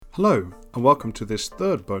Hello, and welcome to this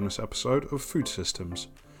third bonus episode of Food Systems.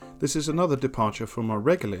 This is another departure from our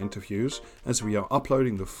regular interviews, as we are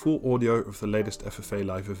uploading the full audio of the latest FFA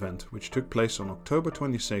Live event, which took place on October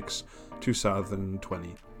 26,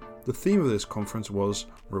 2020. The theme of this conference was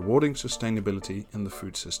Rewarding Sustainability in the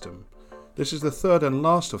Food System. This is the third and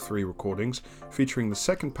last of three recordings, featuring the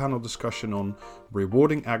second panel discussion on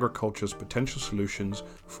Rewarding Agriculture's Potential Solutions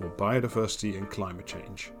for Biodiversity and Climate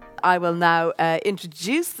Change. I will now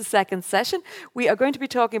introduce the second session. We are going to be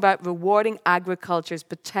talking about rewarding agriculture's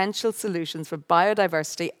potential solutions for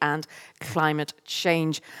biodiversity and climate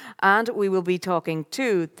change. And we will be talking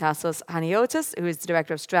to Tassos Haniotis, who is the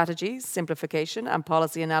Director of Strategy, Simplification and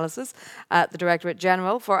Policy Analysis at the Directorate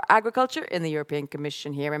General for Agriculture in the European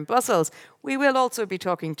Commission here in Brussels. We will also be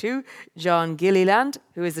talking to John Gilliland,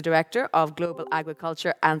 who is the Director of Global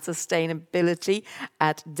Agriculture and Sustainability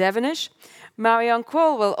at Devenish. Marion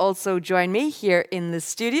Kroll will also join me here in the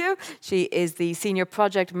studio. She is the Senior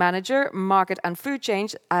Project Manager, Market and Food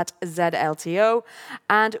Change at ZLTO.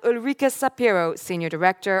 And Ulrike Sapiro, Senior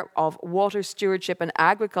Director of Water Stewardship and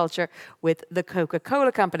Agriculture with the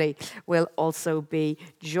Coca-Cola Company, will also be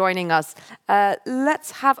joining us.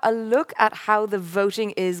 Let's have a look at how the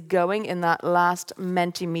voting is going in that last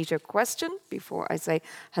Mentimeter question before I say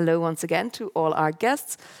hello once again to all our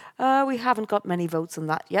guests. We haven't got many votes on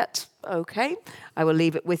that yet. Okay, I will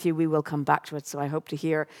leave it with you. We will come back to it, so I hope to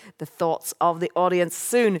hear the thoughts of the audience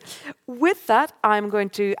soon. With that, I'm going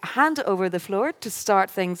to hand over the floor to start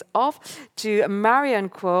things off to Marion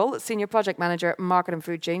Kroll, Senior Project Manager, Market and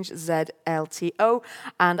Food Change, ZLTO.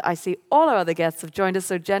 And I see all our other guests have joined us.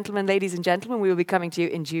 So gentlemen, ladies and gentlemen, we will be coming to you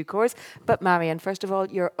in due course. But Marion, first of all,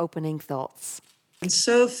 your opening thoughts.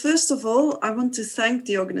 So first of all, I want to thank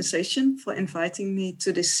the organization for inviting me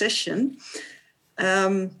to this session.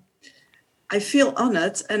 I feel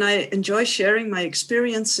honored and I enjoy sharing my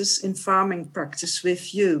experiences in farming practice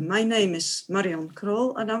with you. My name is Marion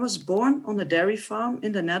Kroll and I was born on a dairy farm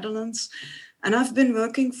in the Netherlands. And I've been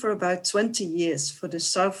working for about 20 years for the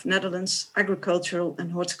South Netherlands Agricultural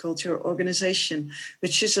and Horticulture Organization,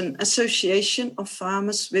 which is an association of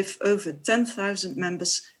farmers with over 10,000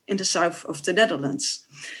 members in the south of the Netherlands.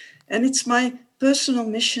 And it's my personal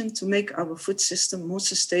mission to make our food system more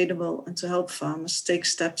sustainable and to help farmers take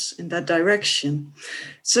steps in that direction.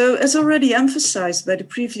 So as already emphasized by the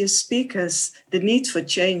previous speakers, the need for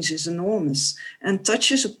change is enormous and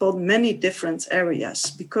touches upon many different areas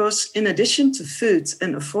because in addition to food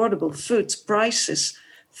and affordable food prices,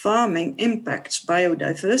 farming impacts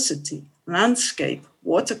biodiversity, landscape,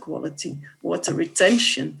 water quality, water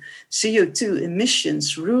retention, CO2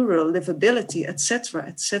 emissions, rural livability, etc.,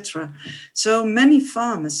 etc. So many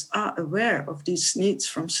farmers are aware of these needs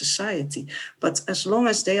from society, but as long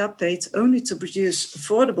as they are paid only to produce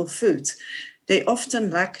affordable food, they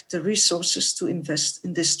often lack the resources to invest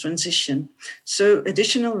in this transition. So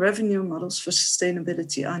additional revenue models for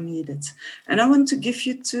sustainability are needed. And I want to give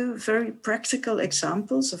you two very practical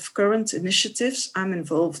examples of current initiatives I'm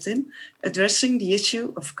involved in addressing the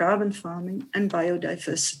issue of carbon farming and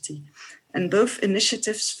biodiversity. And both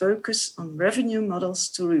initiatives focus on revenue models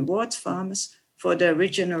to reward farmers for their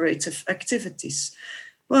regenerative activities.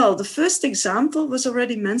 Well, the first example was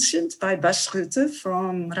already mentioned by Bas Rutte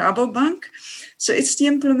from Rabobank. So it's the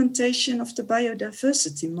implementation of the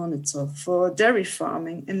biodiversity monitor for dairy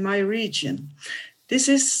farming in my region. This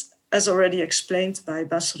is, as already explained by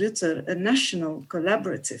Bas Rutte, a national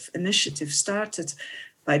collaborative initiative started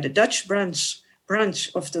by the Dutch branch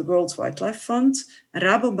of the World Wildlife Fund,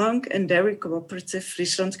 Rabobank and dairy cooperative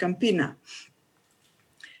Friesland Campina.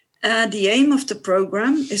 The aim of the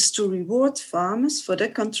program is to reward farmers for their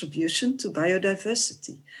contribution to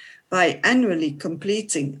biodiversity by annually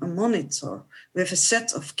completing a monitor with a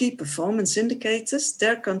set of key performance indicators.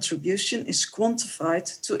 Their contribution is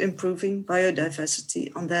quantified to improving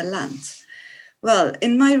biodiversity on their land. Well,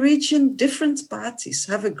 in my region, different parties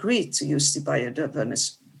have agreed to use the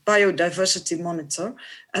biodiversity monitor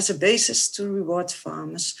as a basis to reward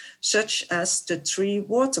farmers, such as the 3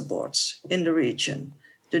 water boards in the region,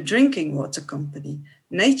 the Drinking Water Company,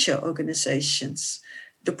 nature organizations,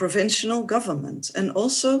 the provincial government, and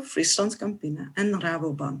also Friesland Campina and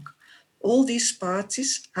Rabobank. All these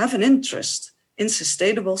parties have an interest in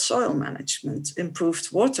sustainable soil management,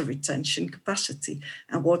 improved water retention capacity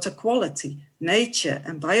and water quality, nature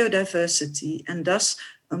and biodiversity, and thus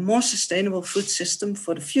a more sustainable food system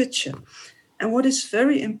for the future. And what is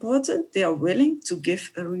very important, they are willing to give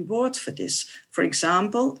a reward for this. For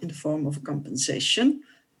example, in the form of compensation,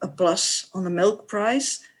 a plus on the milk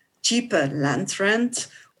price, cheaper land rent,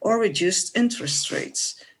 or reduced interest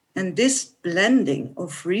rates. And this blending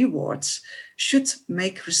of rewards should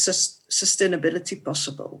make sustainability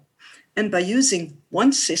possible. And by using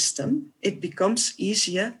one system, it becomes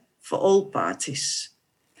easier for all parties.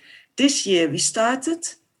 This year, we started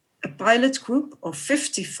a pilot group of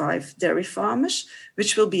 55 dairy farmers,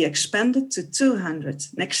 which will be expanded to 200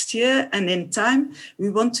 next year. And in time, we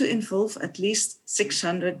want to involve at least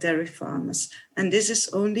 600 dairy farmers. And this is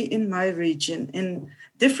only in my region. In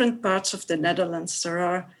different parts of the Netherlands, there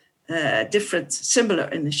are different similar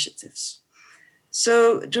initiatives.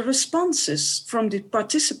 So the responses from the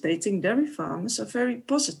participating dairy farmers are very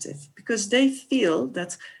positive because they feel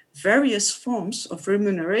that various forms of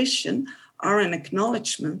remuneration are an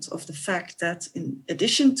acknowledgement of the fact that in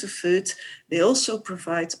addition to food, they also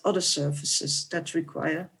provide other services that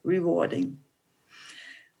require rewarding.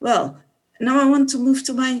 Well, now I want to move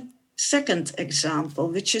to my second example,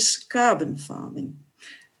 which is carbon farming.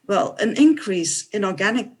 Well, an increase in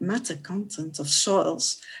organic matter content of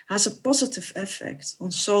soils has a positive effect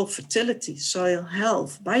on soil fertility, soil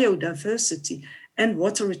health, biodiversity, and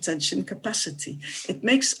water retention capacity. It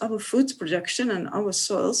makes our food production and our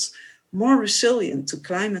soils more resilient to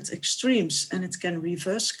climate extremes, and it can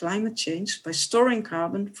reverse climate change by storing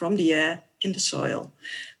carbon from the air in the soil.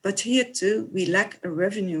 But here too, we lack a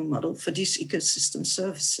revenue model for these ecosystem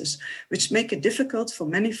services, which make it difficult for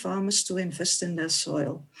many farmers to invest in their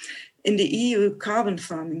soil. In the EU Carbon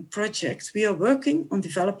Farming Project, we are working on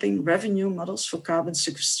developing revenue models for carbon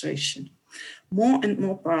sequestration. More and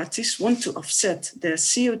more parties want to offset their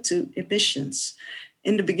CO2 emissions.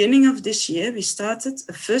 In the beginning of this year, we started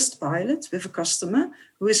a first pilot with a customer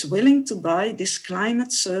who is willing to buy this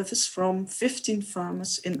climate service from 15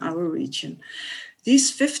 farmers in our region. These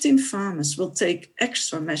 15 farmers will take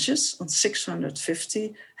extra measures on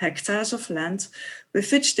 650 hectares of land,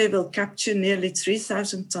 with which they will capture nearly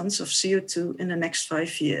 3,000 tons of CO2 in the next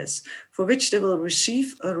 5 years, for which they will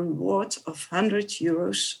receive a reward of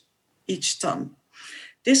 €100 each ton.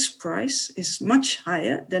 This price is much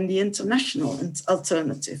higher than the international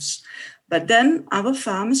alternatives. But then our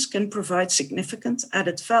farmers can provide significant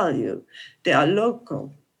added value. They are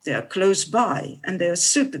local, they are close by, and they are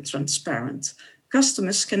super transparent.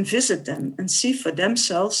 Customers can visit them and see for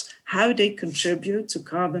themselves how they contribute to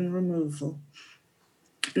carbon removal.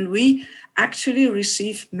 And we actually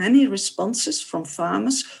receive many responses from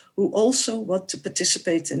farmers who also want to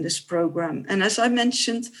participate in this program. And as I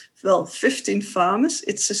mentioned, 15 farmers,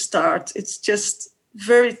 it's a start. It's just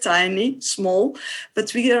very tiny, small,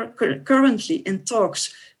 but we are currently in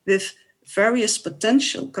talks with various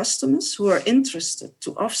potential customers who are interested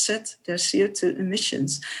to offset their CO2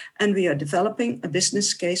 emissions. And we are developing a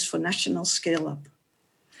business case for national scale-up.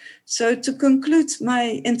 So to conclude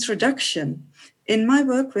my introduction, in my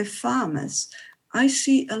work with farmers, I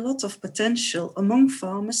see a lot of potential among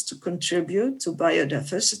farmers to contribute to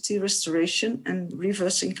biodiversity restoration and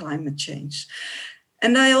reversing climate change.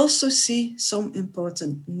 And I also see some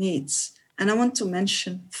important needs, and I want to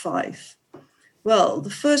mention 5. Well, the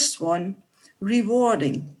first one,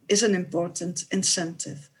 rewarding, is an important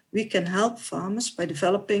incentive. We can help farmers by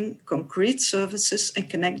developing concrete services and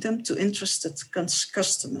connect them to interested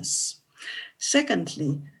customers.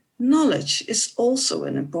 Secondly, knowledge is also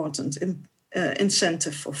an important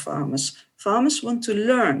incentive for farmers. Farmers want to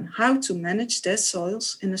learn how to manage their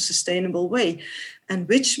soils in a sustainable way and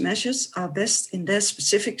which measures are best in their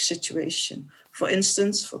specific situation. For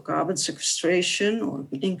instance, for carbon sequestration or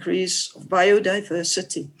increase of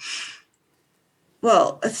biodiversity.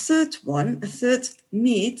 Well, a third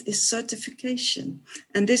need is certification.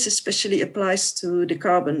 And this especially applies to the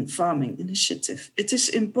Carbon Farming Initiative. It is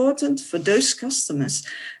important for those customers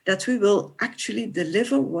that we will actually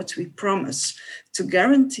deliver what we promise. To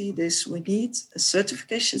guarantee this, we need a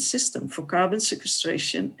certification system for carbon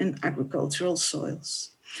sequestration in agricultural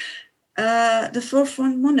soils. The fourth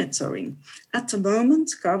one, monitoring. At the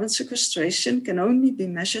moment, carbon sequestration can only be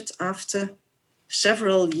measured after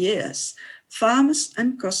several years. Farmers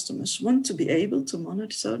and customers want to be able to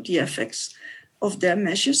monitor the effects of their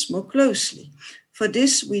measures more closely. For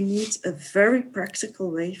this, we need a very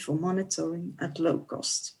practical way for monitoring at low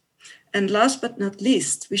cost. And last but not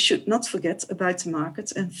least, we should not forget about the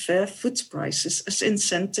market and fair food prices as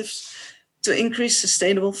incentives to increase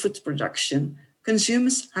sustainable food production.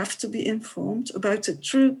 Consumers have to be informed about the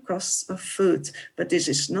true costs of food, but this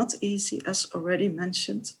is not easy, as already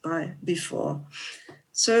mentioned before.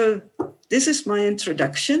 So this is my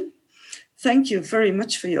introduction. Thank you very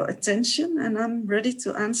much for your attention, and I'm ready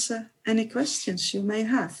to answer any questions you may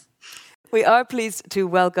have. We are pleased to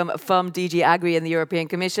welcome from DG Agri in the European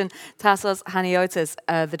Commission, Tassos Haniotis,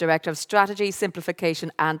 the Director of Strategy,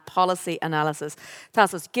 Simplification and Policy Analysis.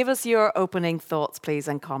 Tassos, give us your opening thoughts, please,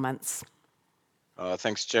 and comments.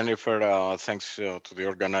 Thanks, Jennifer. Thanks to the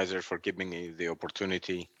organizer for giving me the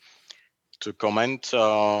opportunity to comment.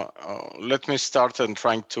 Let me start and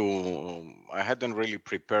trying to, I hadn't really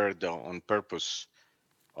prepared on purpose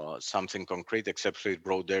something concrete except with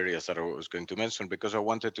broad areas that I was going to mention, because I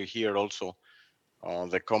wanted to hear also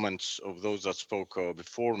the comments of those that spoke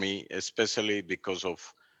before me, especially because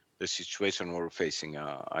of the situation we're facing.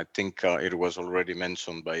 I think it was already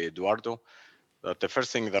mentioned by Eduardo that the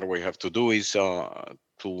first thing that we have to do is to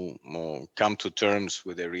come to terms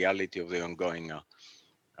with the reality of the ongoing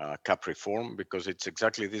CAP reform, because it's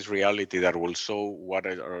exactly this reality that will show what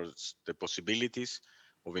are the possibilities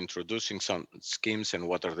of introducing some schemes and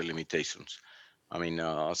what are the limitations. I mean,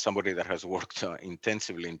 somebody that has worked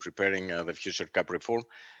intensively in preparing the future CAP reform,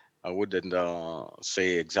 I wouldn't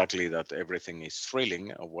say exactly that everything is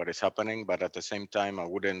thrilling of what is happening, but at the same time, I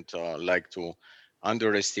wouldn't like to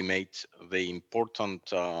underestimate the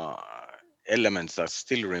important elements that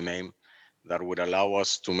still remain that would allow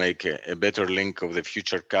us to make a better link of the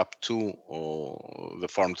future CAP to the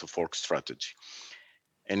farm to fork strategy.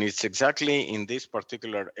 And it's exactly in this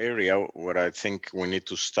particular area where I think we need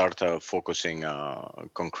to start focusing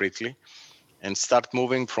concretely and start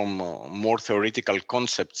moving from more theoretical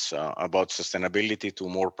concepts about sustainability to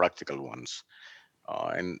more practical ones.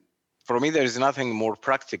 And for me, there is nothing more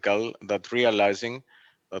practical than realizing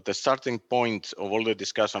that the starting point of all the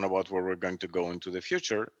discussion about where we're going to go into the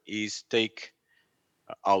future is take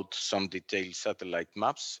out some detailed satellite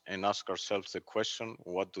maps and ask ourselves the question,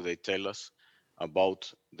 what do they tell us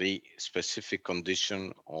about the specific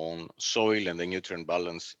condition on soil and the nutrient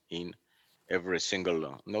balance in every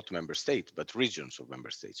single, not member state, but regions of member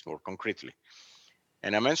states more concretely.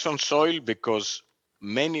 And I mentioned soil because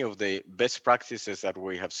many of the best practices that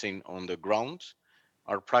we have seen on the ground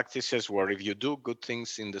are practices where if you do good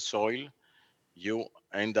things in the soil, you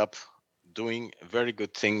end up doing very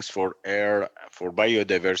good things for air, for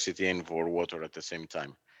biodiversity, and for water at the same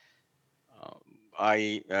time.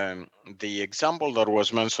 The example that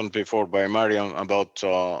was mentioned before by Mariam about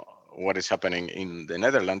what is happening in the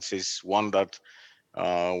Netherlands is one that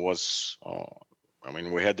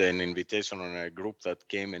we had an invitation on a group that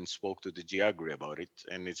came and spoke to the DG Agri about it.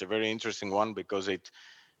 And it's a very interesting one because it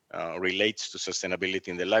relates to sustainability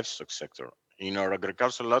in the livestock sector. In our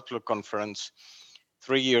Agricultural Outlook conference,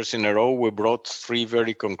 3 years in a row, we brought 3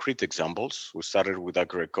 very concrete examples. We started with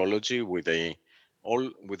agroecology, with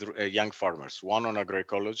young farmers, one on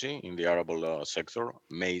agroecology in the arable sector,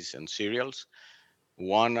 maize and cereals,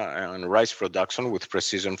 one on rice production with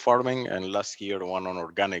precision farming, and last year one on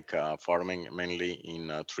organic farming, mainly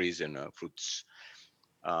in trees and fruits.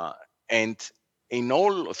 And in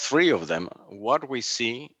all 3 of them, what we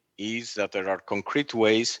see is that there are concrete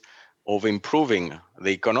ways of improving the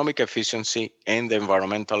economic efficiency and the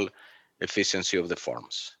environmental efficiency of the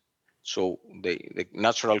farms. So the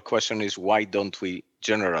natural question is, why don't we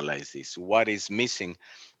generalize this? What is missing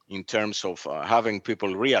in terms of having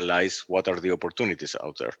people realize what are the opportunities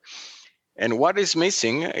out there? And what is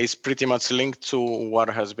missing is pretty much linked to what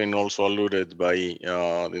has been also alluded by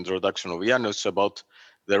the introduction of Janus about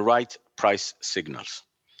the right price signals.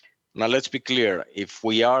 Now, let's be clear, if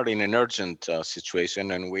we are in an urgent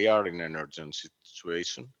situation, and we are in an urgent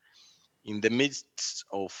situation, in the midst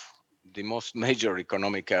of the most major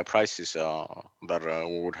economic crisis that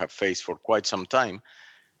we would have faced for quite some time,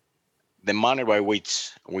 the manner by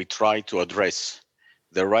which we try to address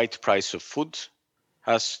the right price of food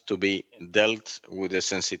has to be dealt with the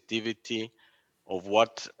sensitivity of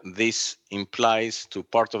what this implies to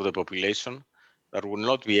part of the population that will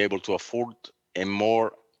not be able to afford a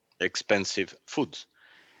more expensive food.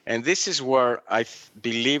 And this is where I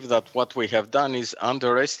believe that what we have done is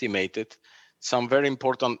underestimated some very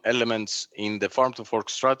important elements in the farm to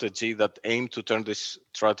fork strategy that aim to turn this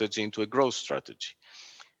strategy into a growth strategy.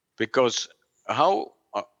 Because how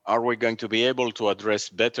are we going to be able to address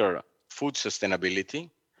better food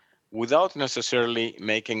sustainability without necessarily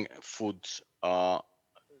making food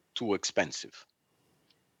too expensive?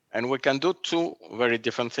 And we can do 2 very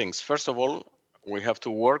different things. First of all, we have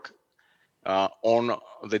to work on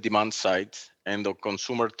the demand side and the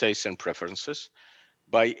consumer tastes and preferences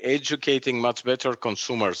by educating much better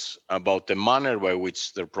consumers about the manner by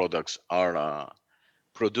which their products are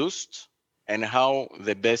produced and how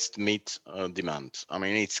they best meet demand. I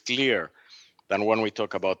mean, it's clear that when we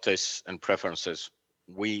talk about tastes and preferences,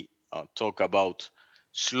 we talk about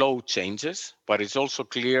slow changes, but it's also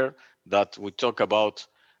clear that we talk about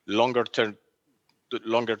longer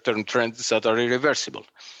term trends that are irreversible.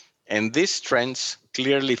 And these trends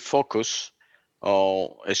clearly focus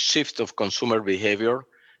a shift of consumer behavior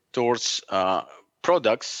towards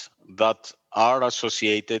products that are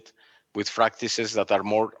associated with practices that are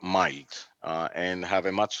more mild and have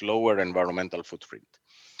a much lower environmental footprint.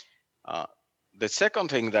 The second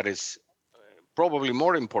thing that is probably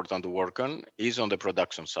more important to work on is on the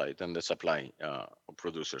production side and the supply of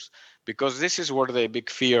producers, because this is where the big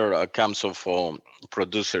fear comes of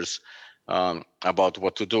producers about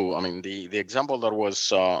what to do. I mean, the example that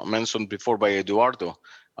was mentioned before by Eduardo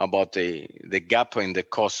about the gap in the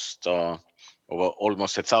cost of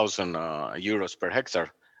almost 1,000 euros per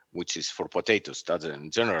hectare, which is for potatoes,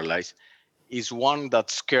 doesn't generalize, is one that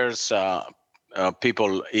scares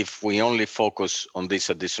people if we only focus on this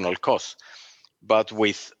additional cost. But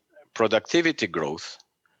with productivity growth,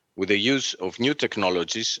 with the use of new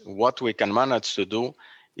technologies, what we can manage to do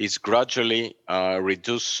is gradually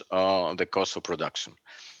reduce the cost of production.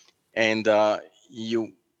 And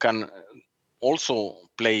you can also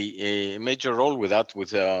play a major role with that,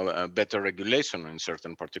 with better regulation in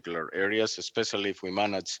certain particular areas, especially if we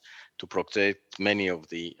manage to protect many of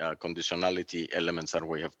the conditionality elements that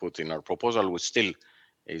we have put in our proposal, which still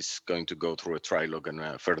is going to go through a trilogue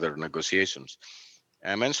and further negotiations.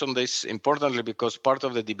 I mentioned this importantly because part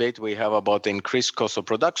of the debate we have about the increased cost of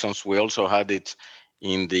productions, we also had it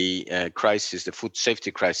in the crisis, the food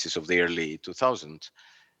safety crisis of the early 2000s,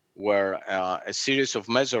 where a series of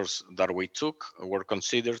measures that we took were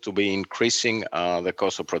considered to be increasing the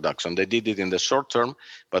cost of production. They did it in the short term,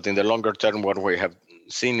 but in the longer term, what we have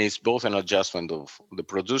seen is both an adjustment of the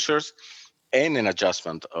producers and an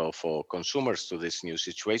adjustment of consumers to this new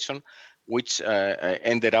situation, which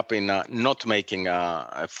ended up in not making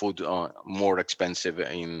food more expensive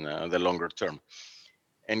in the longer term.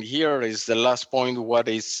 And here is the last point, what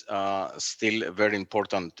is still very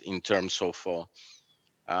important in terms of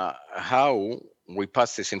how we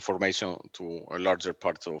pass this information to a larger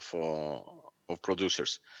part of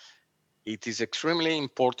producers. It is extremely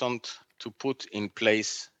important to put in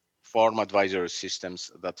place farm advisory systems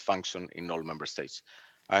that function in all member states.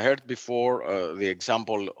 I heard before the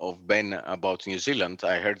example of Ben about New Zealand.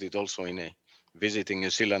 I heard it also in visiting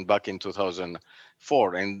New Zealand back in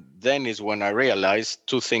 2004. And then is when I realized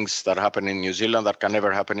two things that happen in New Zealand that can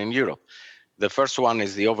never happen in Europe. The first one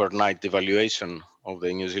is the overnight devaluation of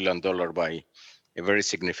the New Zealand dollar by a very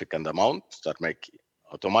significant amount that make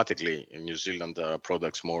automatically New Zealand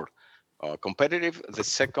products more competitive. The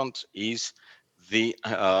second is the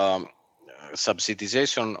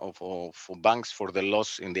subsidization of banks for the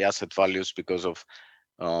loss in the asset values because of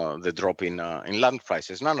the drop in land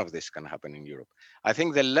prices. None of this can happen in Europe. I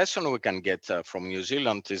think the lesson we can get from New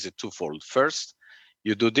Zealand is a twofold. First,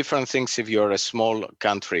 you do different things if you're a small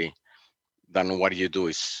country than what you do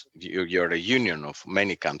is you're a union of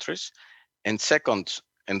many countries. And second,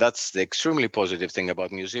 and that's the extremely positive thing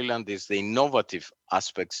about New Zealand, is the innovative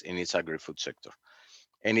aspects in its agri-food sector.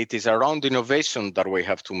 And it is around innovation that we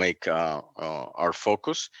have to make our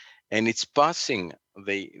focus. And it's passing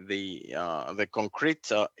the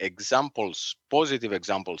concrete examples, positive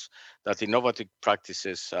examples that innovative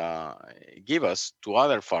practices give us to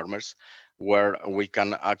other farmers, where we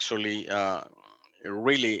can actually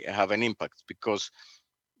really have an impact. Because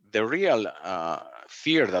the real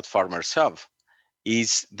fear that farmers have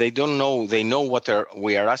is they don't know, they know what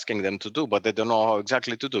we are asking them to do, but they don't know how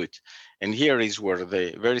exactly to do it. And here is where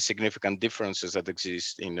the very significant differences that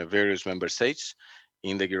exist in the various member states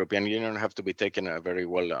in the European Union have to be taken very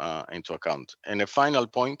well into account. And a final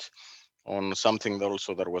point on something that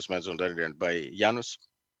also that was mentioned earlier by Janus.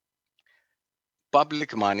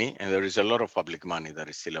 Public money, and there is a lot of public money that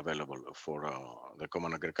is still available for the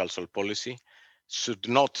Common Agricultural Policy, should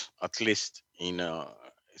not, at least in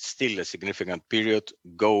still a significant period,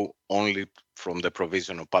 go only from the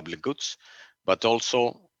provision of public goods, but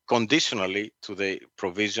also conditionally to the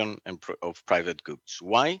provision of private goods.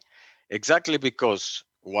 Why? Exactly because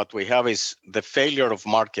what we have is the failure of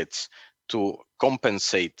markets to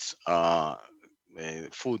compensate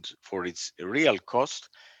food for its real cost.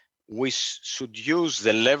 We should use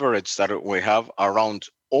the leverage that we have around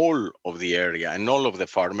all of the area and all of the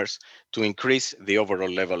farmers to increase the overall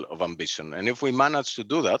level of ambition. And if we manage to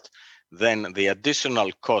do that, then the additional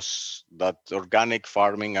costs that organic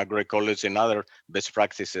farming, agroecology, and other best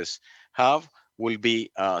practices have will be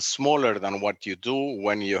smaller than what you do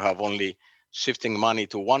when you have only shifting money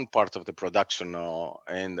to one part of the production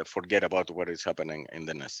and forget about what is happening in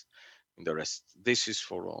the rest. This is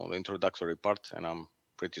for the introductory part, and I'm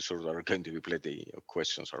pretty sure there are going to be plenty of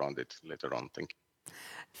questions around it later on. Thank you.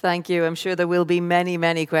 Thank you. I'm sure there will be many,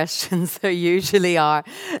 many questions. There usually are.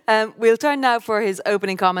 We'll turn now for his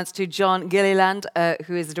opening comments to John Gilliland,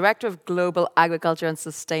 who is the Director of Global Agriculture and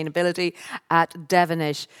Sustainability at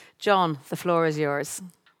Devonish. John, the floor is yours.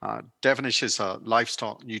 Devonish is a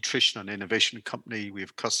livestock nutrition and innovation company. We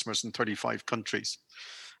have customers in 35 countries.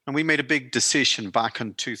 And we made a big decision back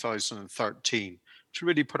in 2013 to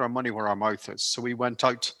really put our money where our mouth is. So we went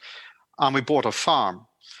out and we bought a farm.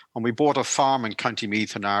 And we bought a farm in County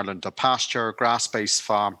Meath in Ireland, a pasture, grass-based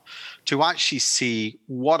farm, to actually see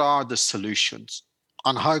what are the solutions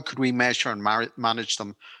and how could we measure and manage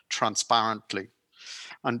them transparently.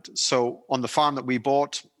 And so on the farm that we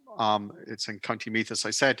bought, it's in County Meath, as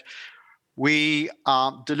I said, we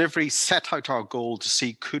delivery set out our goal to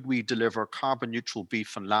see could we deliver carbon neutral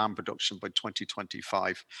beef and lamb production by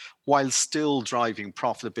 2025 while still driving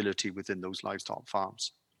profitability within those livestock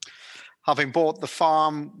farms. Having bought the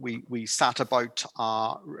farm, we sat about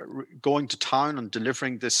going to town and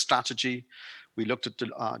delivering this strategy. We looked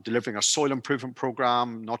at delivering a soil improvement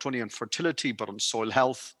program, not only on fertility, but on soil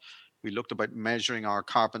health. We looked about measuring our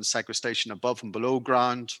carbon sequestration above and below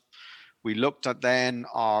ground. We looked at then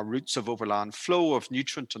our routes of overland flow of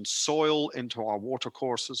nutrient and soil into our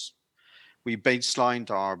watercourses. We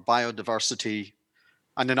baselined our biodiversity.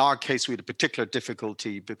 And in our case, we had a particular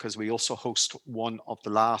difficulty because we also host one of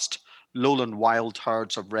the last lowland wild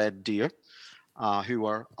herds of red deer, who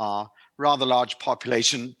are a rather large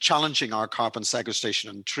population challenging our carbon sequestration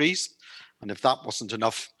in trees. And if that wasn't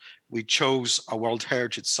enough, we chose a World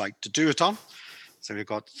Heritage Site to do it on. So we've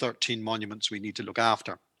got 13 monuments we need to look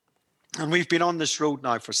after. And we've been on this road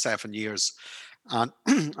now for 7 years. And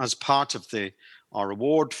as part of our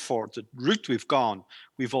reward for the route we've gone,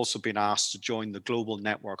 we've also been asked to join the global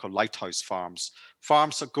network of lighthouse farms,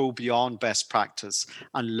 farms that go beyond best practice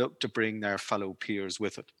and look to bring their fellow peers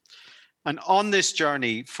with it. And on this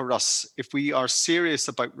journey for us, if we are serious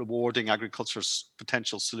about rewarding agriculture's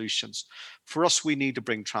potential solutions, for us, we need to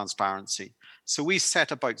bring transparency. So we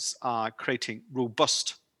set about creating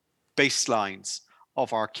robust baselines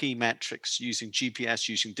of our key metrics using GPS,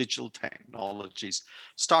 using digital technologies,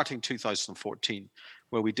 starting 2014,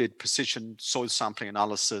 where we did precision soil sampling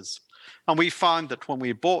analysis. And we found that when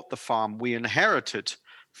we bought the farm, we inherited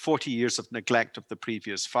 40 years of neglect of the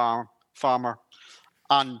previous farmer.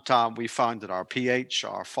 And we found that our pH,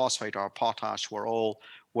 our phosphate, our potash were all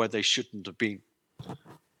where they shouldn't have been.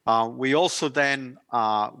 We also then,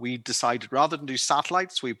 we decided rather than do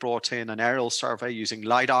satellites, we brought in an aerial survey using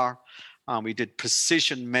LiDAR. We did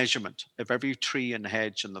precision measurement of every tree and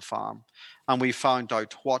hedge in the farm. And we found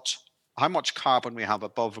out how much carbon we have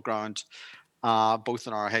above ground, both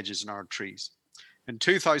in our hedges and our trees. In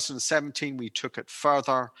 2017, we took it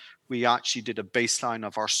further. We actually did a baseline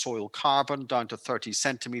of our soil carbon down to 30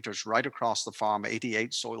 centimeters right across the farm,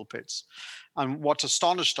 88 soil pits. And what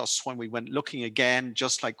astonished us when we went looking again,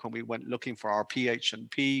 just like when we went looking for our pH and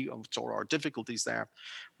P, or our difficulties there,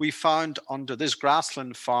 we found under this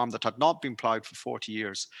grassland farm that had not been plowed for 40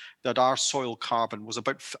 years, that our soil carbon was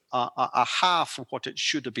about a half of what it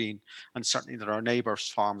should have been, and certainly that our neighbours'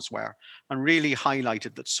 farms were, and really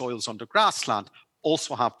highlighted that soils under grassland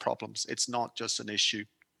also have problems. It's not just an issue.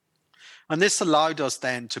 And this allowed us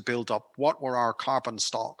then to build up what were our carbon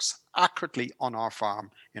stocks accurately on our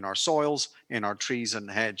farm, in our soils, in our trees and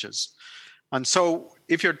hedges. And so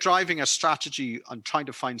if you're driving a strategy and trying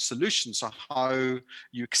to find solutions on how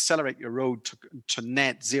you accelerate your road to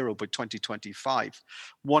net zero by 2025,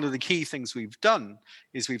 one of the key things we've done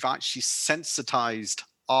is we've actually sensitized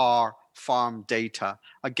our farm data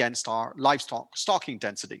against our livestock stocking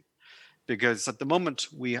density. Because at the moment,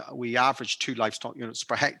 we average 2 livestock units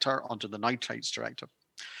per hectare under the Nitrates Directive.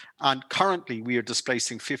 And currently, we are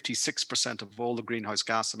displacing 56% of all the greenhouse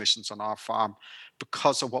gas emissions on our farm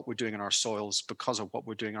because of what we're doing in our soils, because of what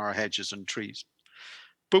we're doing in our hedges and trees.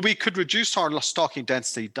 But we could reduce our stocking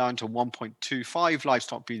density down to 1.25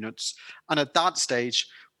 livestock units. And at that stage,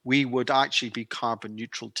 we would actually be carbon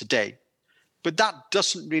neutral today. But that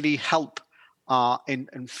doesn't really help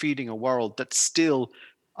in feeding a world that still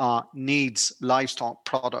needs livestock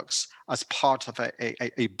products as part of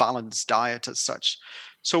a balanced diet as such.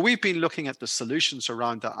 So we've been looking at the solutions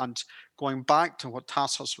around that, and going back to what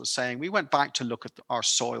Tassos was saying, we went back to look at our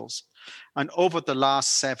soils. And over the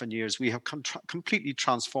last 7 years, we have completely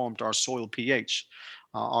transformed our soil pH.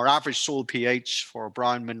 Our average soil pH for a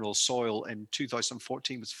brown mineral soil in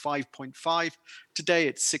 2014 was 5.5. Today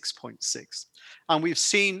it's 6.6. And we've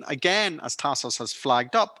seen, again, as Tassos has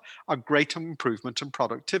flagged up, a great improvement in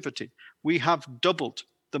productivity. We have doubled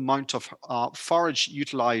the amount of forage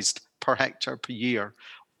utilized per hectare per year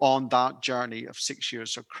on that journey of 6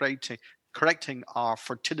 years of creating correcting our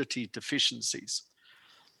fertility deficiencies.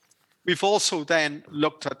 We've also then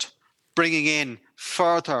looked at bringing in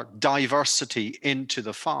further diversity into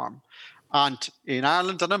the farm. And in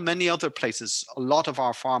Ireland and in many other places, a lot of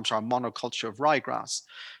our farms are monoculture of ryegrass.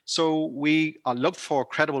 So we looked for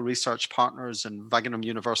credible research partners in Wageningen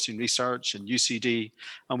University Research and UCD,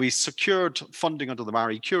 and we secured funding under the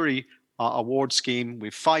Marie Curie award scheme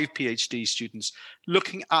with 5 PhD students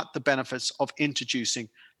looking at the benefits of introducing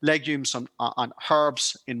legumes and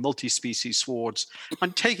herbs in multi-species swards,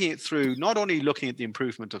 and taking it through not only looking at the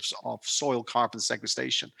improvement of soil carbon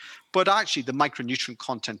sequestration, but actually the micronutrient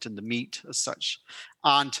content in the meat as such,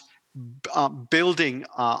 and building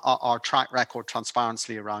our track record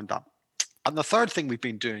transparency around that. And the third thing we've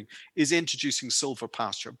been doing is introducing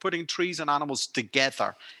silvopasture, putting trees and animals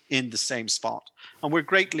together in the same spot. And we're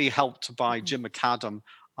greatly helped by Jim McAdam,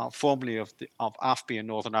 formerly of AFBI in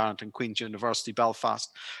Northern Ireland and Queen's University Belfast,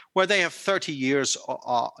 where they have 30 years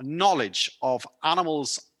knowledge of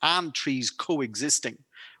animals and trees coexisting,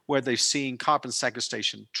 where they've seen carbon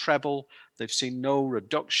sequestration treble, they've seen no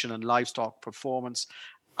reduction in livestock performance,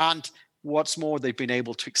 and what's more, they've been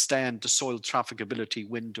able to extend the soil trafficability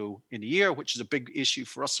window in a year, which is a big issue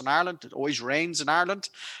for us in Ireland. It always rains in Ireland,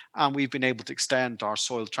 and we've been able to extend our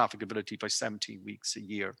soil trafficability by 17 weeks a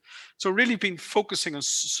year. So really been focusing on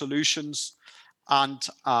solutions, and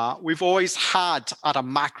we've always had at a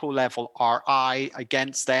macro level our eye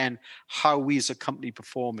against then how we as a company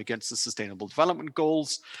perform against the Sustainable Development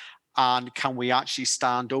Goals, and can we actually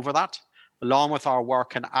stand over that? Along with our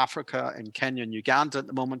work in Africa, in Kenya and Uganda at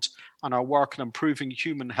the moment, and our work in improving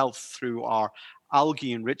human health through our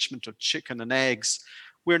algae enrichment of chicken and eggs,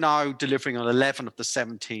 we're now delivering on 11 of the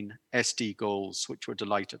 17 SD goals, which we're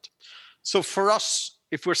delighted. So for us,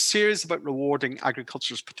 if we're serious about rewarding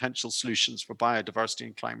agriculture's potential solutions for biodiversity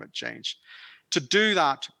and climate change, to do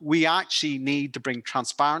that, we actually need to bring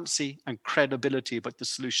transparency and credibility about the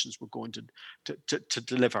solutions we're going to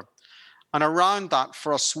deliver. And around that,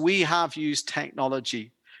 for us, we have used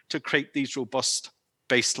technology to create these robust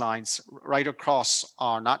baselines right across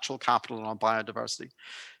our natural capital and our biodiversity.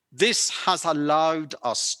 This has allowed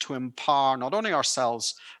us to empower not only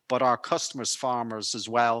ourselves, but our customers, farmers as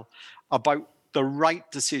well, about the right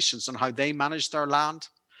decisions on how they manage their land.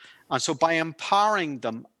 And so by empowering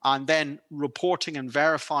them and then reporting and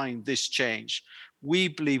verifying this change, we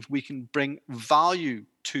believe we can bring value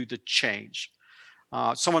to the change.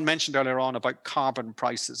 Someone mentioned earlier on about carbon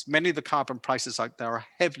prices. Many of the carbon prices out there are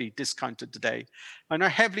heavily discounted today, and are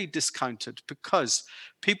heavily discounted because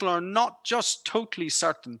people are not just totally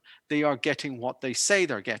certain they are getting what they say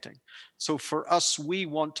they're getting. So for us, we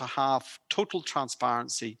want to have total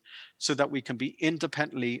transparency so that we can be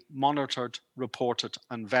independently monitored, reported,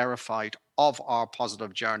 and verified of our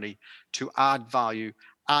positive journey to add value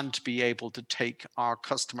and be able to take our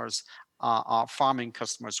customers, our farming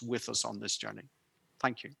customers, with us on this journey.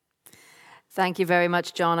 Thank you. Thank you very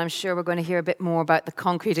much, John. I'm sure we're going to hear a bit more about the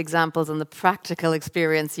concrete examples and the practical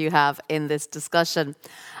experience you have in this discussion.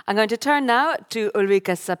 I'm going to turn now to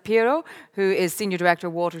Ulrika Sapiro, who is Senior Director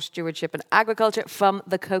of Water Stewardship and Agriculture from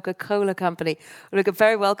the Coca-Cola Company. Ulrika,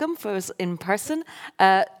 very welcome for us in person.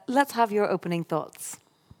 Let's have your opening thoughts.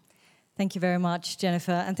 Thank you very much,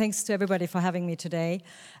 Jennifer, and thanks to everybody for having me today.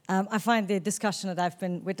 I find the discussion that I've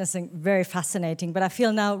been witnessing very fascinating, but I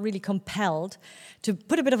feel now really compelled to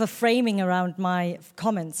put a bit of a framing around my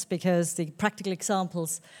comments, because the practical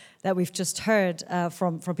examples that we've just heard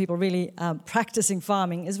from people really practicing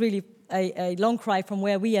farming is really a long cry from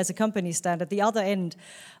where we as a company stand at the other end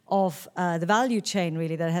of the value chain,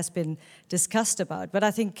 really, that has been discussed about. But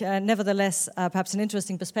I think, nevertheless, perhaps an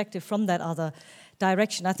interesting perspective from that other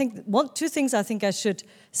direction. I think two things I think I should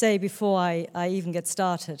say before I even get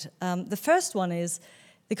started. The first one is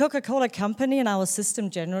the Coca-Cola Company and our system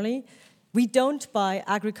generally, we don't buy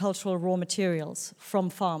agricultural raw materials from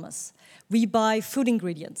farmers. We buy food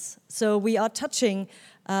ingredients. So we are touching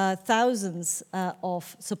thousands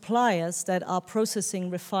of suppliers that are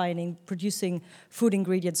processing, refining, producing food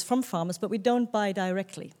ingredients from farmers, but we don't buy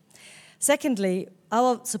directly. Secondly,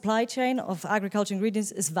 our supply chain of agricultural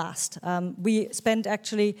ingredients is vast. We spend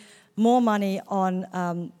actually more money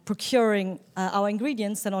on procuring our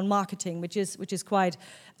ingredients than on marketing, which is quite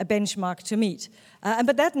a benchmark to meet.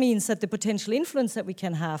 But that means that the potential influence that we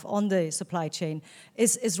can have on the supply chain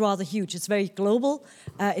is rather huge. It's very global.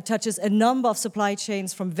 It touches a number of supply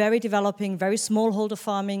chains from very developing, very smallholder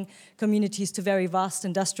farming communities to very vast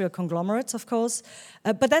industrial conglomerates, of course.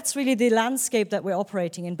 But that's really the landscape that we're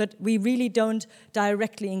operating in. But we really don't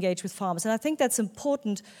directly engage with farmers. And I think that's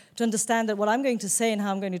important to understand that what I'm going to say and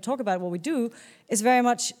how I'm going to talk about about what we do is very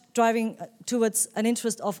much driving towards an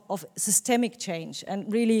interest of systemic change.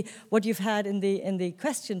 And really what you've had in the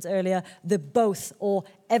questions earlier, the both or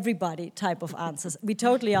everybody type of answers. We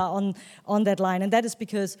totally are on that line, and that is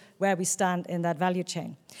because where we stand in that value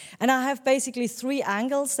chain. And I have basically 3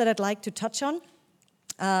 angles that I'd like to touch on.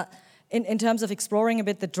 In terms of exploring a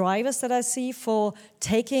bit the drivers that I see for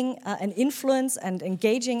taking an influence and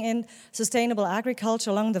engaging in sustainable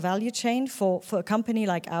agriculture along the value chain for a company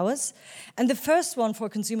like ours. And the first one for a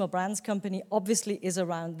consumer brands company obviously is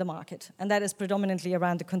around the market. And that is predominantly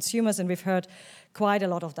around the consumers, and we've heard quite a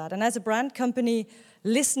lot of that. And as a brand company,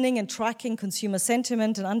 listening and tracking consumer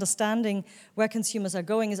sentiment and understanding where consumers are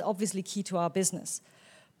going is obviously key to our business.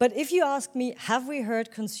 But if you ask me, have we heard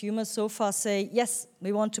consumers so far say, yes,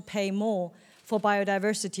 we want to pay more for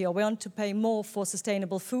biodiversity or we want to pay more for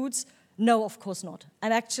sustainable foods? No, of course not.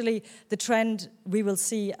 And actually, the trend we will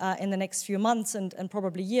see in the next few months and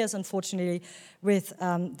probably years, unfortunately, with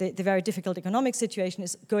the very difficult economic situation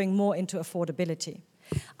is going more into affordability.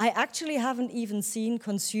 I actually haven't even seen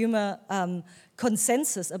consumer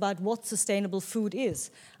consensus about what sustainable food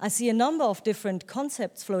is. I see a number of different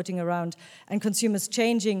concepts floating around and consumers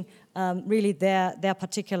changing really their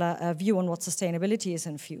particular view on what sustainability is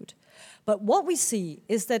in food. But what we see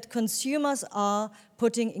is that consumers are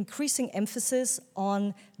putting increasing emphasis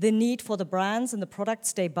on the need for the brands and the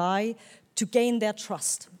products they buy to gain their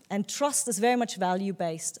trust. And trust is very much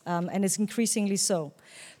value-based, and is increasingly so.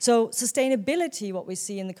 So sustainability, what we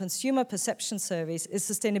see in the consumer perception surveys, is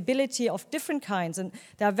sustainability of different kinds, and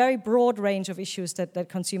there are a very broad range of issues that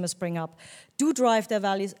consumers bring up, do drive their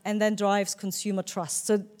values and then drives consumer trust.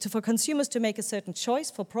 So for consumers to make a certain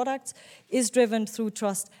choice for products is driven through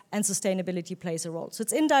trust, and sustainability plays a role. So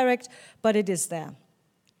it's indirect, but it is there.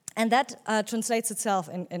 And that translates itself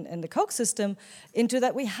in the Coke system into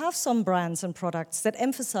that we have some brands and products that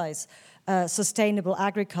emphasize sustainable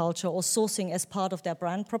agriculture or sourcing as part of their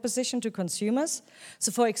brand proposition to consumers.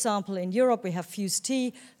 So for example, in Europe, we have Fuse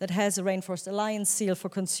Tea that has a Rainforest Alliance seal for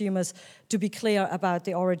consumers to be clear about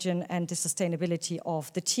the origin and the sustainability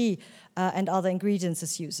of the tea and other ingredients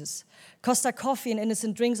it uses. Costa Coffee and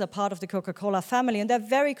Innocent Drinks are part of the Coca-Cola family, and they're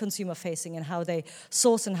very consumer-facing in how they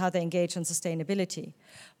source and how they engage on sustainability.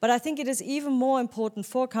 But I think it is even more important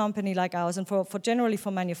for a company like ours and for generally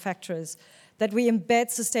for manufacturers that we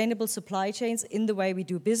embed sustainable supply chains in the way we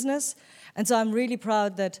do business. And so I'm really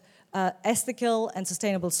proud that ethical and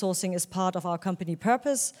sustainable sourcing is part of our company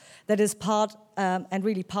purpose, that is part and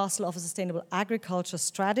really parcel of a sustainable agriculture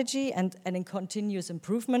strategy and a continuous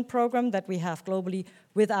improvement program that we have globally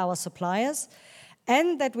with our suppliers,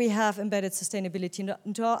 and that we have embedded sustainability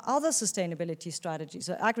into our other sustainability strategies,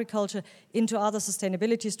 so agriculture into other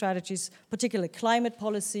sustainability strategies, particularly climate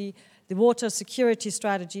policy, the water security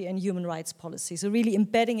strategy, and human rights policy. So really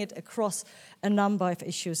embedding it across a number of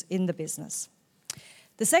issues in the business.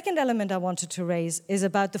 The second element I wanted to raise is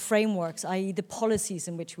about the frameworks, i.e. the policies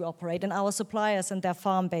in which we operate, and our suppliers and their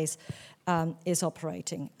farm base is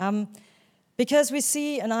operating. Because we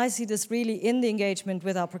see, and I see this really in the engagement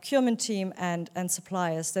with our procurement team and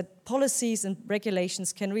suppliers, that policies and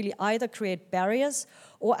regulations can really either create barriers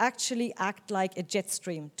or actually act like a jet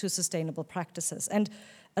stream to sustainable practices. And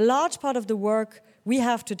a large part of the work we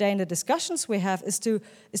have today and the discussions we have is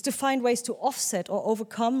to find ways to offset or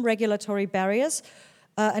overcome regulatory barriers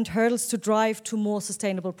and hurdles to drive to more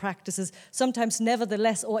sustainable practices, sometimes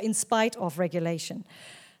nevertheless or in spite of regulation.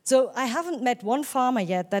 So I haven't met one farmer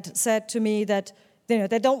yet that said to me that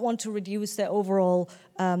they don't want to reduce their overall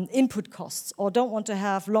input costs or don't want to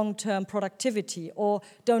have long-term productivity or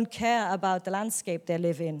don't care about the landscape they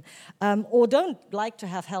live in or don't like to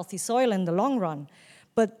have healthy soil in the long run.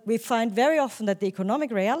 But we find very often that the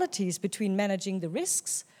economic realities between managing the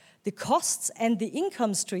risks, the costs, and the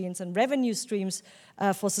income streams and revenue streams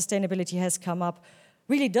for sustainability has come up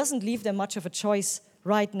really doesn't leave them much of a choice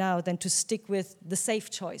right now than to stick with the safe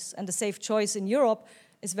choice. And the safe choice in Europe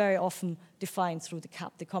is very often defined through the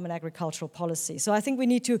CAP, the Common Agricultural Policy. So I think we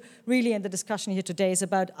need to really, and the discussion here today is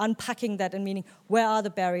about unpacking that and meaning where are the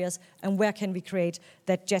barriers and where can we create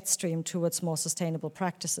that jet stream towards more sustainable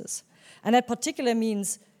practices. And that particular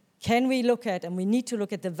means can we look at, and we need to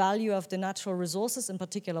look at the value of the natural resources, in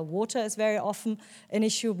particular water is very often an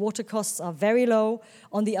issue. Water costs are very low.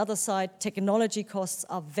 On the other side, technology costs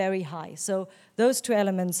are very high. So those two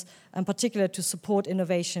elements, in particular to support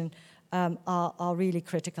innovation, are really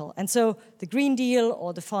critical. And so the Green Deal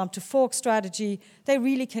or the Farm to Fork strategy, they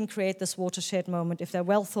really can create this watershed moment if they're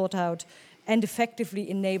well thought out and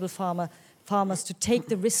effectively enable farmers to take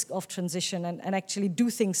the risk of transition and actually do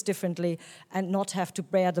things differently and not have to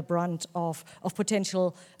bear the brunt of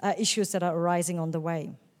potential issues that are arising on the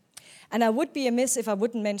way. And I would be amiss if I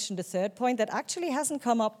wouldn't mention the third point that actually hasn't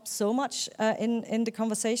come up so much in the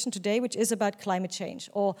conversation today, which is about climate change,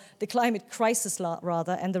 or the climate crisis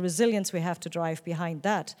rather, and the resilience we have to drive behind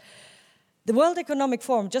that. The World Economic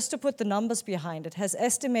Forum, just to put the numbers behind it, has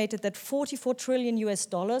estimated that 44 trillion US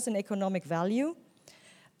dollars in economic value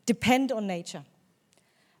depend on nature.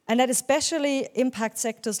 And that especially impacts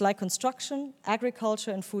sectors like construction,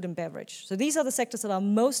 agriculture, and food and beverage. So these are the sectors that are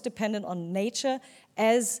most dependent on nature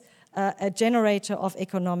as a generator of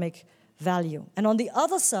economic value. And on the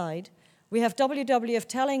other side, we have WWF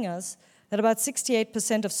telling us that about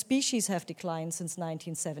 68% of species have declined since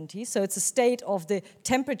 1970. So it's a state of the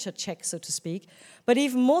temperature check, so to speak. But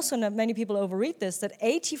even more so, and many people overread this, that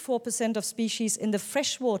 84% of species in the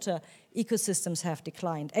freshwater ecosystems have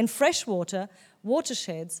declined. And freshwater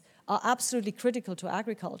watersheds are absolutely critical to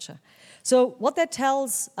agriculture. So what that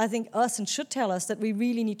tells, I think, us and should tell us that we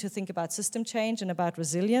really need to think about system change and about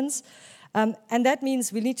resilience. And that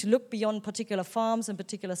means we need to look beyond particular farms and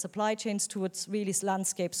particular supply chains towards really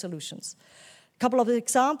landscape solutions. A couple of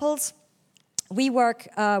examples. We work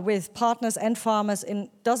with partners and farmers in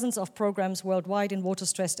dozens of programs worldwide in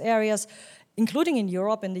water-stressed areas, including in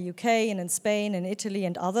Europe, in the UK, and in Spain, and Italy,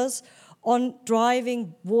 and others, on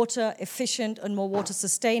driving water efficient and more water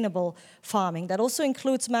sustainable farming. That also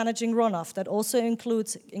includes managing runoff. That also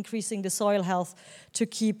includes increasing the soil health to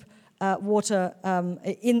keep water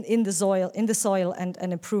in the soil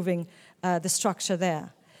and improving the structure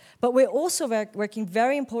there. But we're also working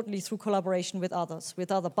very importantly through collaboration with others,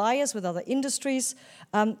 with other buyers, with other industries,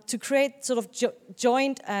 to create sort of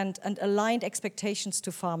joint and aligned expectations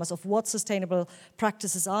to farmers of what sustainable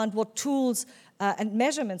practices are and what tools and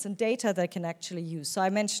measurements and data they can actually use. So I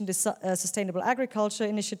mentioned the Sustainable Agriculture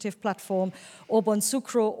Initiative platform, or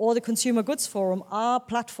Bonsucro, or the Consumer Goods Forum are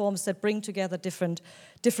platforms that bring together different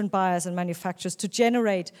buyers and manufacturers to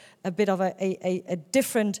generate a bit of a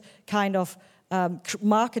different kind of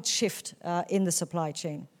market shift in the supply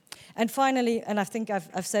chain. And finally, and I think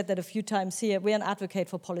I've said that a few times here, we're an advocate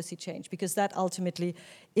for policy change because that ultimately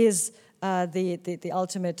is the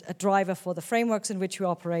ultimate driver for the frameworks in which we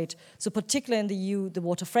operate. So particularly in the EU, the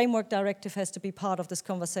Water Framework Directive has to be part of this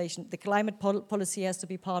conversation. The climate policy has to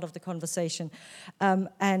be part of the conversation.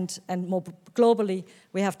 And more globally,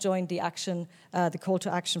 we have joined the action, the call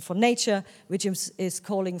to action for nature, which is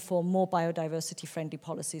calling for more biodiversity-friendly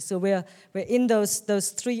policies. So we're in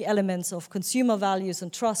those three elements of consumer values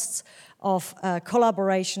and trusts, of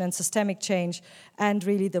collaboration and systemic change, and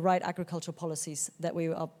really the right agricultural policies that we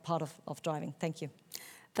are part of driving. Thank you.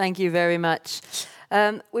 Thank you very much.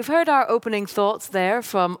 We've heard our opening thoughts there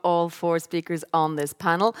from all four speakers on this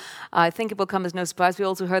panel. I think it will come as no surprise. We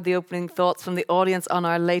also heard the opening thoughts from the audience on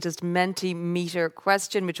our latest Mentimeter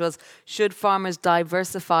question, which was, should farmers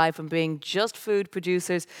diversify from being just food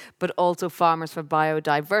producers, but also farmers for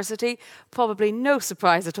biodiversity? Probably no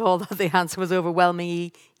surprise at all that the answer was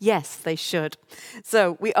overwhelmingly yes, they should.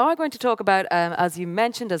 So we are going to talk about, as you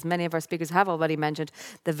mentioned, as many of our speakers have already mentioned,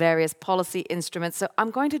 the various policy instruments. So I'm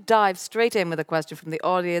going to dive straight in with a question from the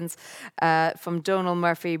audience, from Donal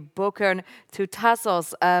Murphy-Bokern to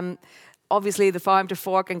Tassos. Obviously, the farm to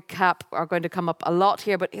fork and CAP are going to come up a lot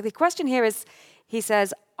here, but the question here is, he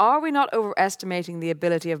says, are we not overestimating the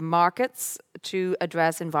ability of markets to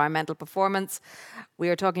address environmental performance? We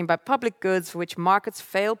are talking about public goods for which markets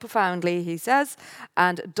fail profoundly, he says,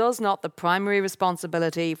 and does not the primary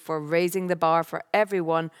responsibility for raising the bar for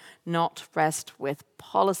everyone not rest with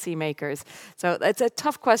policymakers? So it's a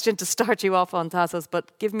tough question to start you off on, Tassos,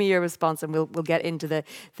 but give me your response and we'll get into the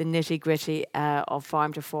nitty-gritty of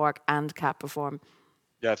farm to fork and CAP reform.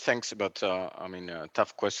 Yeah, thanks. But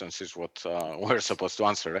tough questions is what we're supposed to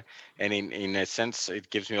answer. Eh? And in a sense,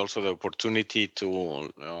 it gives me also the opportunity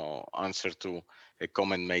to answer to a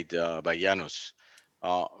comment made by Janusz.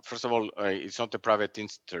 First of all, it's not the private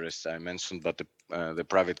interest I mentioned, but the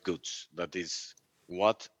private goods. That is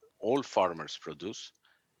what all farmers produce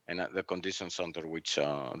and the conditions under which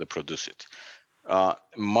they produce it.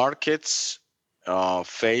 Markets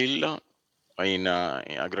fail. In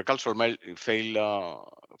agricultural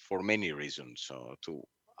fail for many reasons to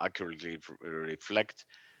accurately reflect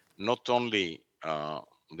not only the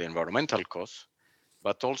environmental costs,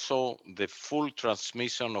 but also the full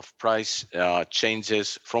transmission of price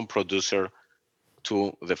changes from producer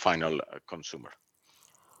to the final consumer.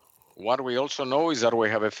 What we also know is that we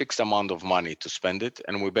have a fixed amount of money to spend it,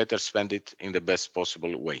 and we better spend it in the best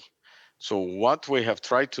possible way. So what we have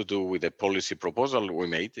tried to do with the policy proposal we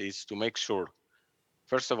made is to make sure,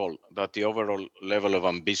 first of all, that the overall level of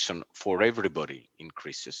ambition for everybody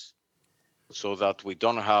increases, so that we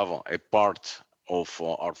don't have a part of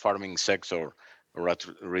our farming sector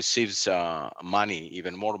receives money,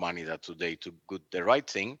 even more money than today, to do the right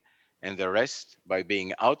thing, and the rest, by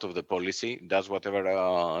being out of the policy, does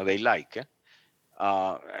whatever they like.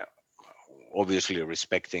 Obviously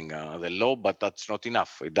respecting the law, but that's not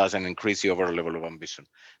enough. It doesn't increase the overall level of ambition,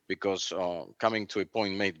 because coming to a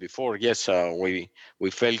point made before, yes, we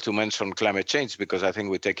fail to mention climate change because I think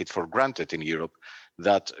we take it for granted in Europe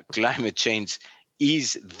that climate change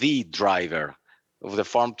is the driver of the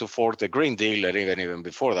Farm to Fork, the Green Deal, and even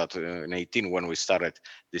before that, in 18, when we started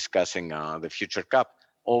discussing the future CAP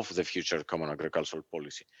of the future Common Agricultural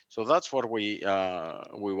Policy. So that's what we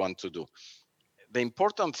want to do. The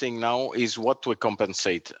important thing now is what to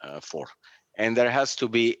compensate for. And there has to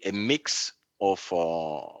be a mix of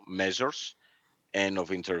measures and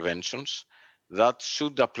of interventions that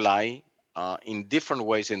should apply in different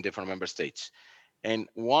ways in different member states. And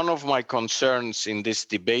one of my concerns in this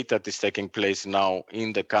debate that is taking place now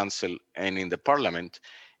in the Council and in the Parliament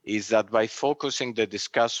is that by focusing the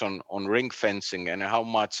discussion on ring fencing and how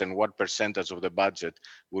much and what percentage of the budget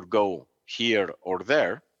would go here or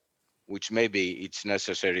there, which maybe it's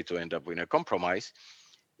necessary to end up in a compromise,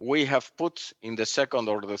 we have put in the second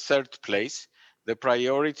or the third place the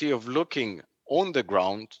priority of looking on the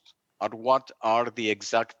ground at what are the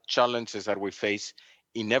exact challenges that we face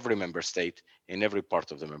in every member state, in every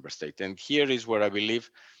part of the member state. And here is where I believe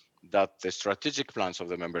that the strategic plans of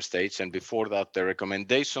the member states, and before that, the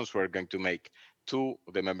recommendations we're going to make to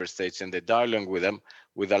the member states and the dialogue with them,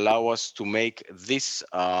 would allow us to make this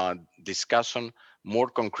discussion more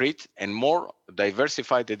concrete and more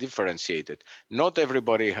diversified and differentiated. Not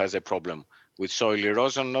everybody has a problem with soil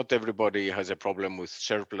erosion. Not everybody has a problem with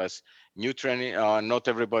surplus nutrient. Not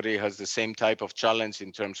everybody has the same type of challenge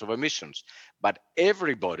in terms of emissions. But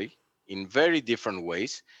everybody, in very different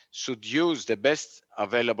ways, should use the best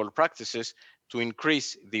available practices to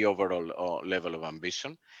increase the overall level of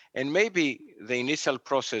ambition. And maybe the initial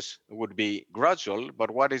process would be gradual,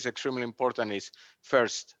 but what is extremely important is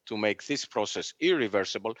first to make this process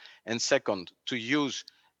irreversible, and second, to use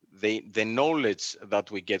the knowledge that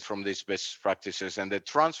we get from these best practices and the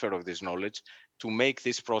transfer of this knowledge to make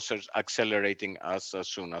this process accelerating as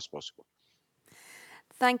soon as possible.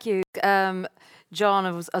 Thank you.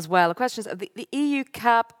 John, as well. Questions. The EU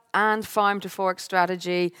CAP and Farm to Fork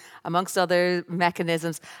strategy, amongst other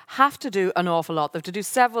mechanisms, have to do an awful lot. They have to do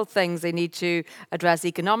several things. They need to address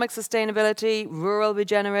economic sustainability, rural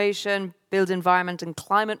regeneration, build environment and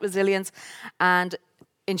climate resilience, and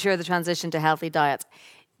ensure the transition to healthy diets.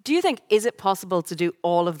 Do you think, is it possible to do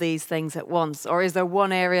all of these things at once? Or is there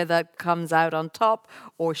one area that comes out on top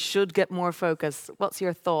or should get more focus? What's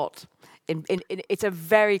your thought? It's a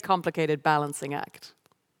very complicated balancing act.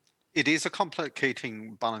 It is a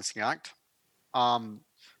complicating balancing act,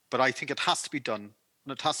 but I think it has to be done,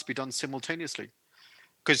 and it has to be done simultaneously.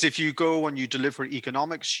 Because if you go and you deliver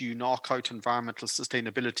economics, you knock out environmental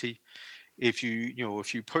sustainability. If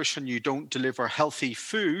you push and you don't deliver healthy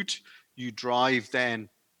food, you drive then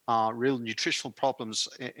real nutritional problems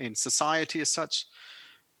in society as such.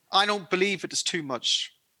 I don't believe it is too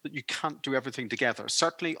much that you can't do everything together.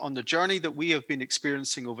 Certainly on the journey that we have been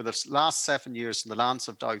experiencing over the last 7 years in the lands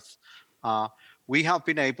of Douth, we have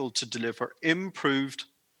been able to deliver improved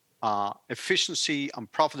efficiency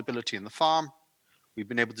and profitability in the farm. We've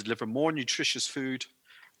been able to deliver more nutritious food,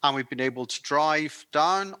 and we've been able to drive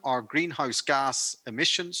down our greenhouse gas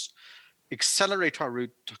emissions, accelerate our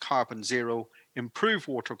route to carbon zero, improve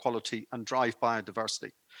water quality, and drive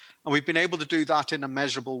biodiversity. And we've been able to do that in a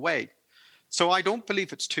measurable way. So I don't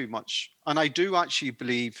believe it's too much. And I do actually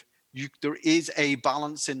believe there is a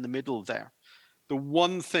balance in the middle there. The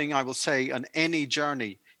one thing I will say on any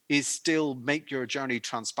journey is still make your journey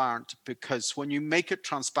transparent, because when you make it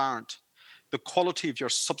transparent, the quality of your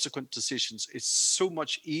subsequent decisions is so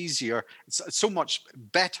much easier, it's so much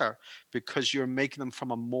better, because you're making them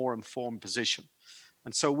from a more informed position.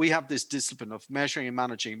 And so we have this discipline of measuring and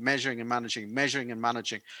managing, measuring and managing, measuring and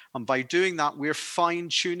managing. And by doing that, we're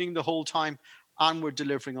fine-tuning the whole time, and we're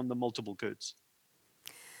delivering on the multiple goods.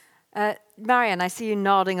 Marian, I see you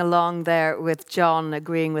nodding along there with John,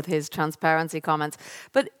 agreeing with his transparency comments.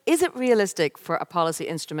 But is it realistic for a policy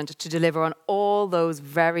instrument to deliver on all those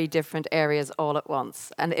very different areas all at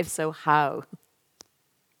once? And if so, how?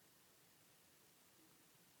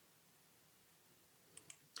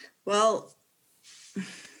 Well,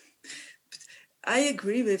 I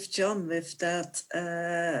agree with John with that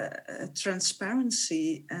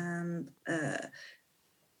transparency and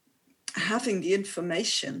having the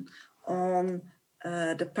information on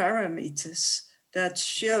the parameters that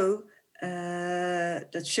show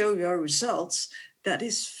your results that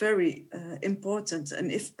is very important.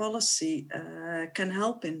 And if policy can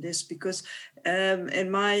help in this, because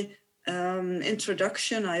in my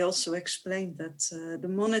introduction, I also explained that the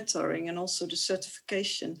monitoring and also the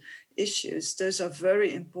certification issues, those are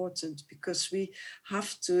very important, because we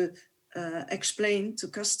have to explain to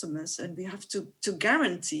customers, and we have to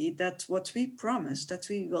guarantee that what we promise, that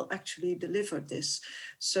we will actually deliver this.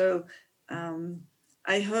 So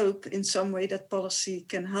I hope in some way that policy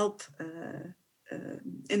can help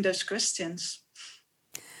in those questions.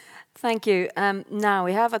 Thank you. Now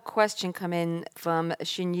we have a question come in from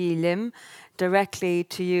Xinyi Lim, directly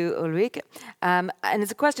to you, Ulrike. And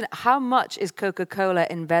it's a question: how much is Coca-Cola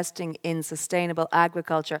investing in sustainable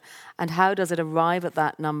agriculture, and how does it arrive at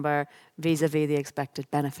that number vis-a-vis the expected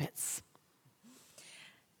benefits?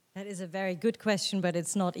 That is a very good question, but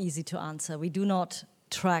it's not easy to answer. We do not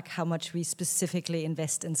track how much we specifically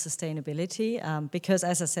invest in sustainability because,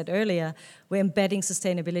 as I said earlier, we're embedding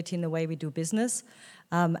sustainability in the way we do business.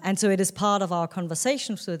 And so it is part of our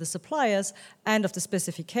conversations with the suppliers and of the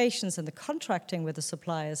specifications and the contracting with the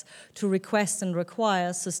suppliers to request and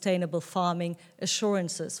require sustainable farming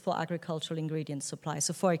assurances for agricultural ingredient supply.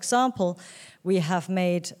 So, for example, we have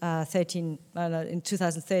made in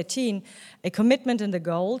 2013 a commitment and a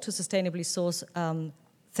goal to sustainably source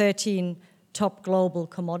 13 top global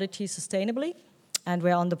commodities sustainably, and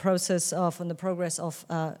we're on the progress of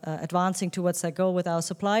advancing towards that goal with our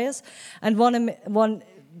suppliers. And one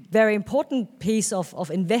very important piece of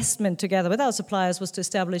investment together with our suppliers was to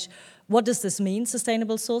establish what does this mean,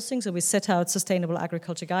 sustainable sourcing. So we set out sustainable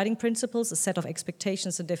agriculture guiding principles, a set of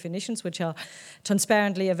expectations and definitions which are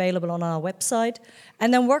transparently available on our website,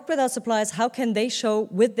 and then work with our suppliers. How can they show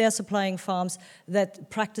with their supplying farms that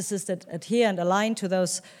practices that adhere and align to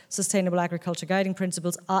those sustainable agriculture guiding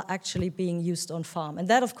principles are actually being used on farm? And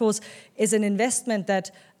that, of course, is an investment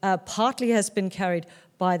that partly has been carried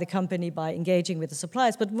by the company by engaging with the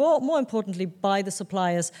suppliers, but more importantly by the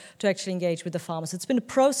suppliers to actually engage with the farmers. It's been a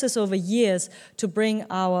process over years to bring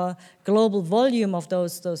our global volume of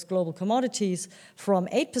those global commodities from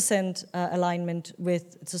 8% alignment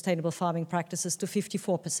with sustainable farming practices to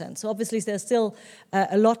 54%. So obviously there's still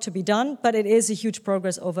a lot to be done, but it is a huge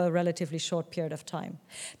progress over a relatively short period of time.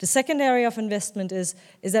 The second area of investment is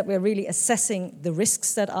that we're really assessing the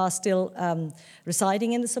risks that are still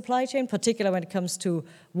residing in the supply chain, particularly when it comes to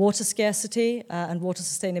water scarcity and water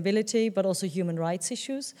sustainability, but also human rights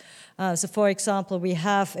issues. So, for example, we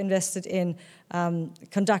have invested in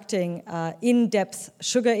conducting in-depth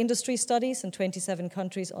sugar industry studies in 27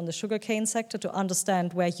 countries on the sugarcane sector to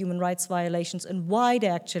understand where human rights violations and why they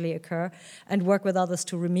actually occur, and work with others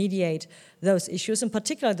to remediate those issues, in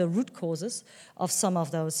particular the root causes of some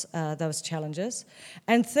of those challenges.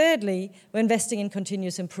 And thirdly, we're investing in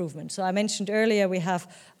continuous improvement. So I mentioned earlier we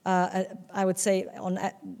have I would say on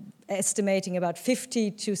estimating about 50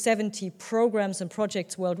 to 70 programs and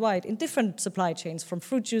projects worldwide in different supply chains, from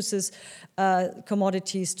fruit juices,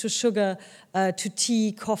 commodities, to sugar, to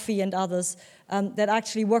tea, coffee, and others, that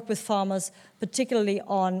actually work with farmers, particularly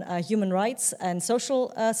on human rights and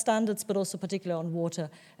social standards, but also particularly on water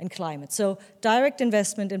and climate. So direct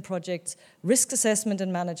investment in projects, risk assessment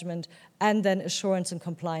and management, and then assurance and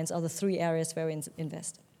compliance are the three areas where we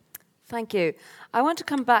invest. Thank you. I want to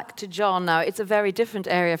come back to John now. It's a very different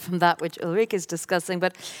area from that which Ulrike is discussing,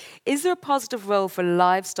 but is there a positive role for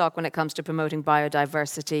livestock when it comes to promoting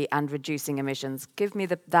biodiversity and reducing emissions? Give me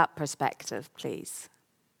that perspective, please.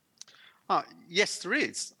 Yes, there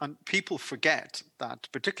is. And people forget that,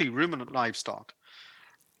 particularly ruminant livestock,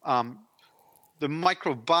 the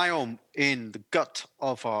microbiome in the gut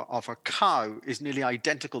of a cow is nearly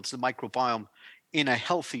identical to the microbiome in a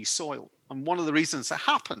healthy soil. And one of the reasons that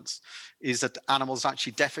happens is that animals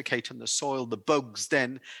actually defecate in the soil. The bugs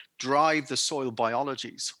then drive the soil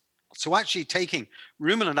biologies. So actually taking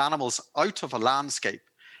ruminant animals out of a landscape,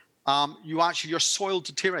 your soil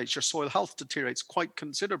deteriorates, your soil health deteriorates quite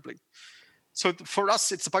considerably. So for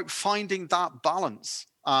us, it's about finding that balance.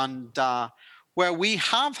 And where we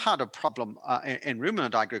have had a problem in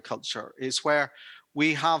ruminant agriculture is where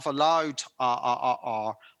we have allowed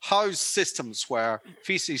our house systems where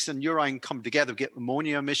feces and urine come together, get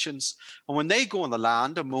ammonia emissions. And when they go on the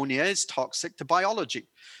land, ammonia is toxic to biology.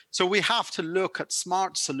 So we have to look at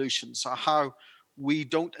smart solutions, or how we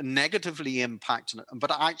don't negatively impact on it,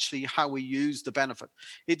 but actually how we use the benefit.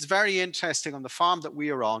 It's very interesting on the farm that we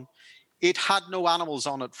are on. It had no animals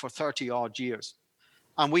on it for 30 odd years.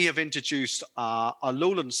 And we have introduced a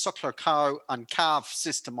lowland suckler cow and calf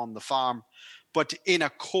system on the farm, but in a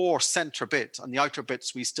core center bit, and the outer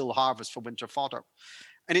bits we still harvest for winter fodder.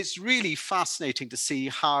 And it's really fascinating to see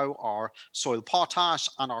how our soil potash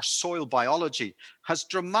and our soil biology has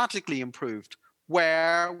dramatically improved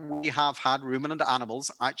where we have had ruminant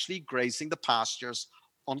animals actually grazing the pastures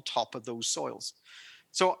on top of those soils.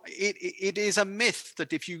 So it is a myth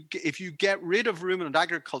that if you get rid of ruminant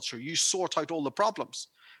agriculture, you sort out all the problems.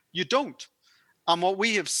 You don't. And what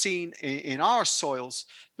we have seen in our soils,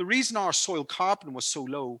 the reason our soil carbon was so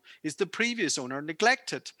low is the previous owner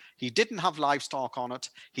neglected. He didn't have livestock on it.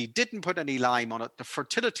 He didn't put any lime on it. The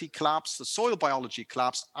fertility collapsed, the soil biology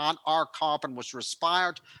collapsed, and our carbon was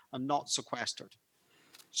respired and not sequestered.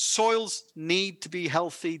 Soils need to be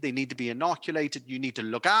healthy. They need to be inoculated. You need to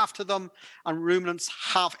look after them. And ruminants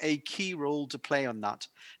have a key role to play on that.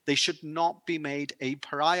 They should not be made a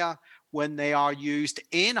pariah when they are used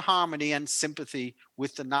in harmony and sympathy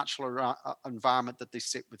with the natural environment that they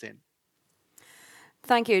sit within.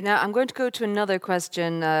 Thank you. Now, I'm going to go to another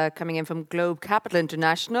question coming in from Globe Capital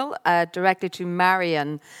International, directly to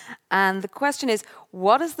Marion. And the question is,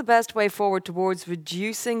 what is the best way forward towards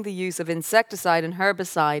reducing the use of insecticide and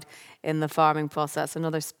herbicide in the farming process?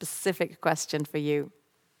 Another specific question for you.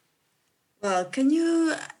 Well, can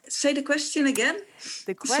you say the question again?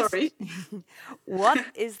 Sorry. What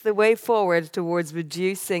is the way forward towards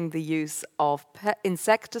reducing the use of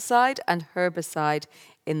insecticide and herbicide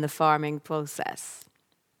in the farming process?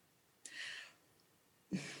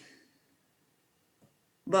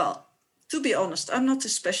 Well, to be honest, I'm not a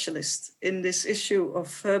specialist in this issue of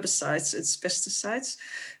herbicides and pesticides.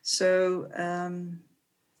 So,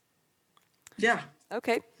 yeah.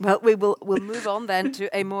 Okay, well, we'll move on then to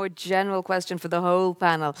a more general question for the whole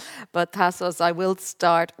panel. But Tassos, I will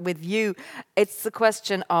start with you. It's the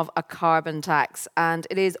question of a carbon tax, and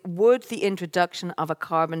it is, would the introduction of a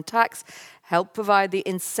carbon tax help provide the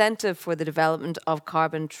incentive for the development of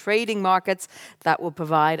carbon trading markets that will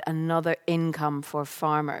provide another income for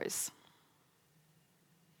farmers?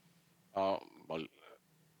 Well,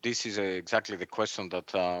 this is exactly the question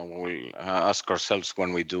that we'll ask ourselves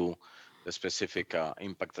when we do the specific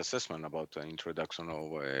impact assessment about the introduction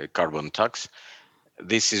of a carbon tax.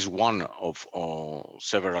 This is one of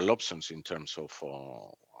several options in terms of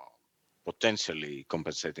potentially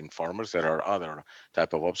compensating farmers. There are other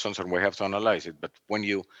type of options, and we have to analyze it. But when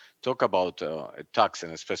you talk about a tax,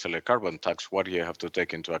 and especially a carbon tax, what you have to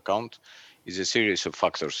take into account is a series of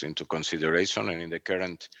factors into consideration. And in the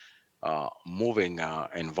current moving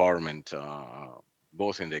environment,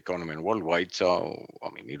 both in the economy and worldwide, I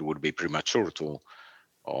mean, it would be premature to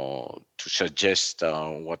suggest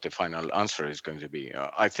what the final answer is going to be.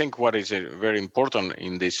 I think what is very important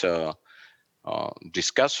in this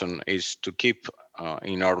discussion is to keep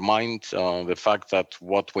in our mind the fact that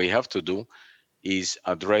what we have to do is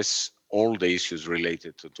address all the issues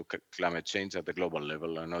related to climate change at the global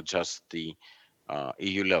level and not just the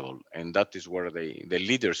EU level. And that is where the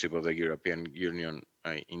leadership of the European Union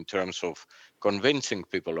in terms of convincing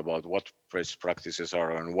people about what best practices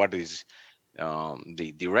are and what is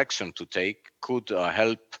the direction to take could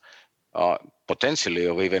help potentially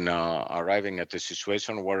of even arriving at a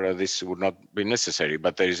situation where this would not be necessary.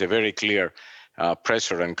 But there is a very clear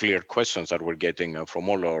pressure and clear questions that we're getting from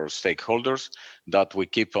all our stakeholders that we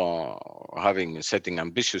keep setting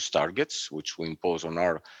ambitious targets, which we impose on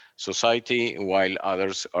our society, while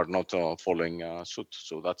others are not following suit.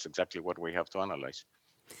 So that's exactly what we have to analyze.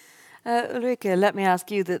 Ulrike, let me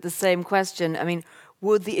ask you the same question. I mean,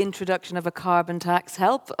 would the introduction of a carbon tax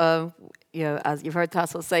help? As you've heard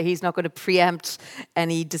Tassos say, he's not going to preempt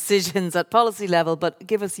any decisions at policy level, but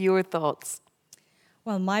give us your thoughts.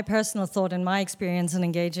 Well, my personal thought and my experience in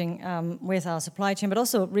engaging with our supply chain, but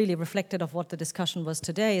also really reflected of what the discussion was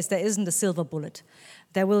today, is there isn't a silver bullet.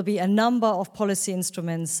 There will be a number of policy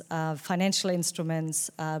instruments, financial instruments,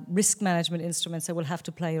 risk management instruments that will have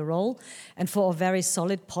to play a role. And for a very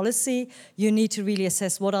solid policy, you need to really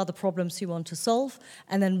assess what are the problems you want to solve,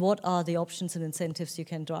 and then what are the options and incentives you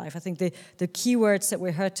can drive. I think the key words that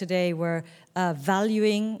we heard today were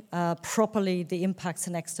valuing properly the impacts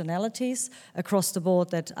and externalities across the board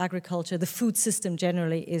that agriculture, the food system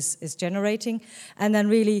generally is generating, and then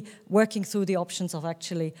really working through the options of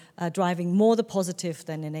actually driving more the positive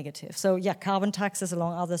than the negative. So yeah, carbon taxes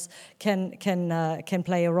along others can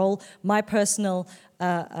play a role. My personal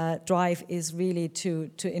drive is really to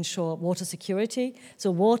ensure water security. So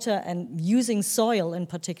water and using soil in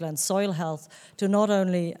particular and soil health to not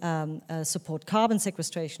only support carbon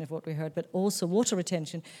sequestration of what we heard, but also water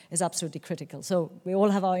retention is absolutely critical. So we all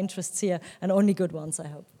have our interests here, and only good ones, I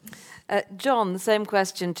hope. John, the same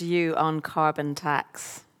question to you on carbon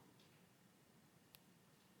tax.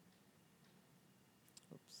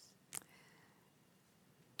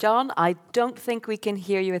 John, I don't think we can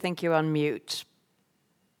hear you. I think you're on mute.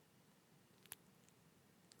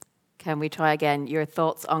 Can we try again? Your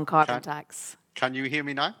thoughts on carbon tax? Can you hear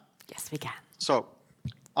me now? Yes, we can. So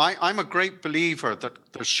I'm a great believer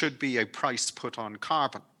that there should be a price put on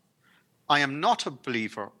carbon. I am not a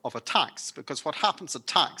believer of a tax, because what happens at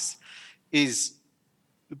tax is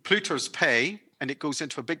polluters pay and it goes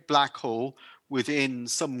into a big black hole within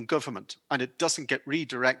some government, and it doesn't get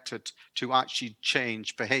redirected to actually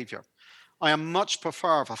change behavior. I am much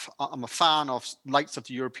I'm a fan of likes of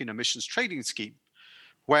the European Emissions Trading Scheme,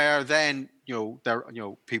 where then,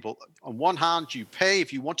 people, on one hand, you pay,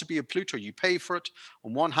 if you want to be a polluter, you pay for it.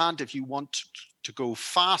 On one hand, if you want to go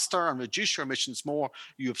faster and reduce your emissions more,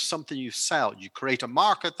 you have something you sell. You create a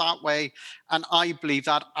market that way. And I believe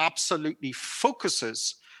that absolutely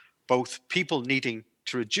focuses both people needing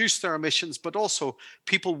to reduce their emissions, but also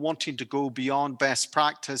people wanting to go beyond best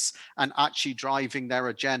practice and actually driving their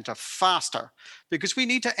agenda faster. Because we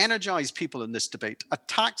need to energize people in this debate. A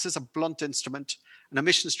tax is a blunt instrument. An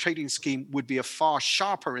emissions trading scheme would be a far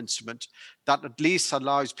sharper instrument that at least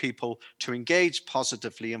allows people to engage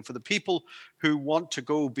positively. And for the people who want to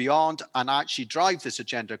go beyond and actually drive this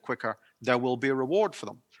agenda quicker, there will be a reward for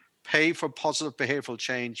them. Pay for positive behavioral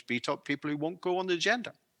change, beat up people who won't go on the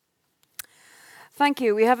agenda. Thank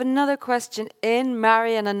you. We have another question in,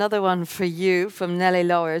 Marion, another one for you from Nelly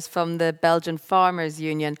Lowers from the Belgian Farmers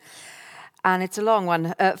Union. And it's a long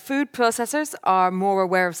one. Food processors are more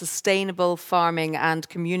aware of sustainable farming and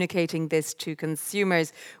communicating this to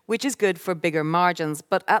consumers, which is good for bigger margins.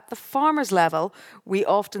 But at the farmers level, we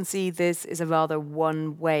often see this is a rather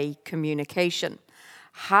one-way communication.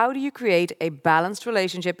 How do you create a balanced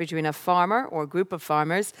relationship between a farmer or group of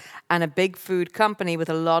farmers and a big food company with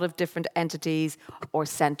a lot of different entities or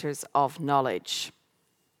centres of knowledge?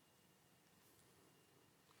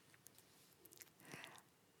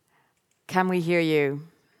 Can we hear you?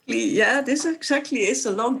 Yeah, this exactly is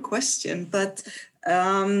a long question, but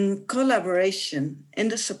collaboration in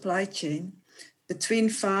the supply chain between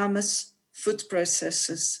farmers, food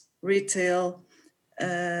processors, retail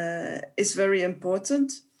is very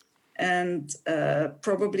important. And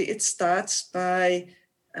probably it starts by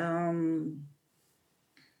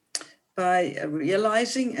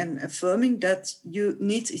realizing and affirming that you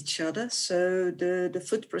need each other. So the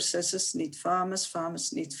food processors need farmers,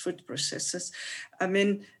 farmers need food processors. I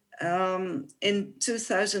mean, in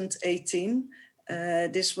 2018,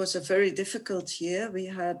 this was a very difficult year. We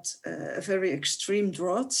had a very extreme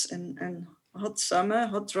droughts and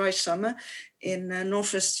hot, dry summer in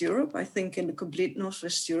Northwest Europe, I think in the complete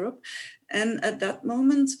Northwest Europe. And at that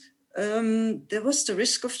moment, there was the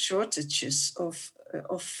risk of shortages of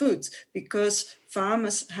food because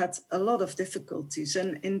farmers had a lot of difficulties.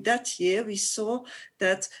 And in that year, we saw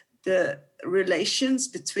that the relations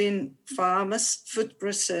between farmers, food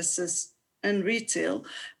processors, and retail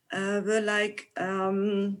were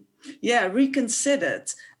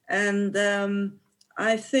reconsidered. And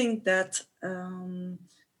I think that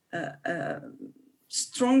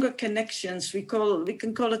stronger connections, we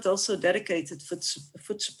can call it also dedicated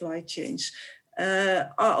food supply chains, are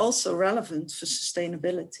also relevant for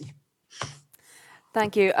sustainability.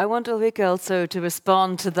 Thank you. I want Ulrike also to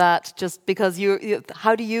respond to that, just because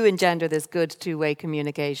how do you engender this good two-way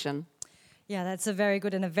communication? Yeah, that's a very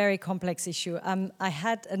good and a very complex issue. I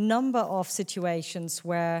had a number of situations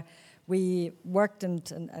where we worked and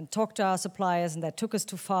talked to our suppliers, and that took us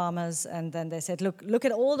to farmers, and then they said, look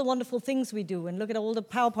at all the wonderful things we do, and look at all the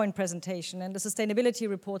PowerPoint presentation and the sustainability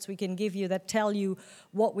reports we can give you that tell you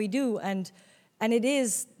what we do. And it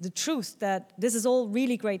is the truth that this is all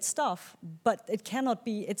really great stuff, but it cannot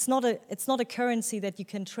be, it's not a currency that you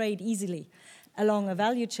can trade easily along a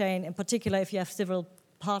value chain, in particular if you have several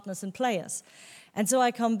partners and players. And so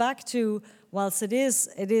I come back to, whilst it is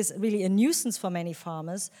really a nuisance for many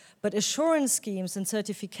farmers, but assurance schemes and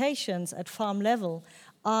certifications at farm level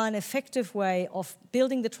are an effective way of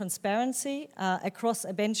building the transparency across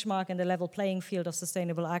a benchmark and a level playing field of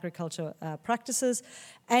sustainable agriculture practices,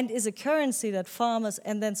 and is a currency that farmers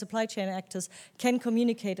and then supply chain actors can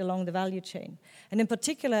communicate along the value chain. And in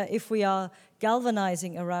particular, if we are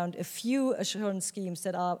galvanizing around a few assurance schemes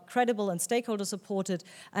that are credible and stakeholder supported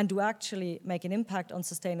and do actually make an impact on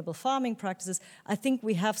sustainable farming practices, I think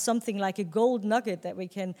we have something like a gold nugget that we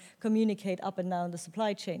can communicate up and down the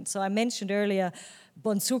supply chain. So I mentioned earlier,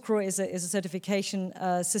 Bonsucro is a certification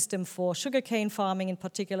system for sugarcane farming in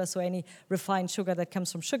particular, so any refined sugar that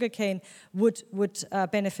comes from sugarcane would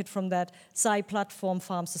benefit from that. SAI Platform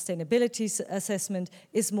Farm Sustainability Assessment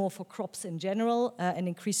is more for crops in general and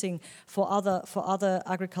increasing for other other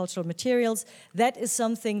agricultural materials. That is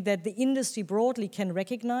something that the industry broadly can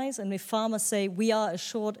recognize, and if farmers say we are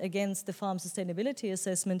assured against the farm sustainability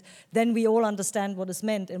assessment, then we all understand what is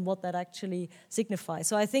meant and what that actually signifies.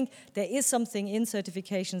 So I think there is something in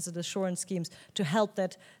certifications and assurance schemes to help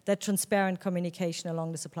that transparent communication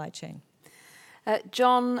along the supply chain.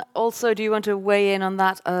 John, also, do you want to weigh in on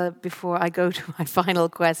that before I go to my final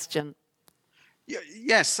question?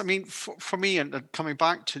 Yes, I mean, for me, and coming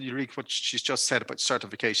back to Ulrike, what she's just said about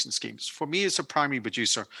certification schemes, for me as a primary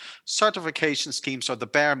producer, certification schemes are the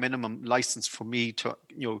bare minimum license for me to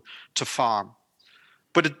farm.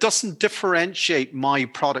 But it doesn't differentiate my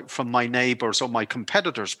product from my neighbors or my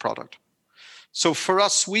competitors' product. So for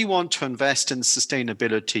us, we want to invest in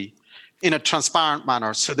sustainability in a transparent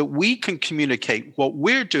manner so that we can communicate what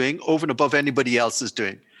we're doing over and above anybody else is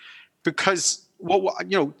doing. Because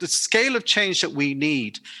the scale of change that we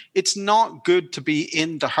need, it's not good to be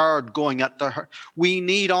in the herd going at the herd. We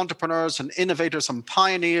need entrepreneurs and innovators and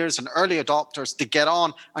pioneers and early adopters to get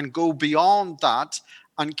on and go beyond that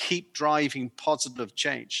and keep driving positive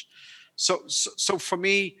change. So for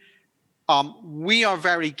me, we are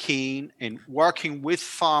very keen in working with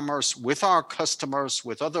farmers, with our customers,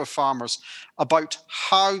 with other farmers about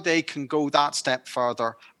how they can go that step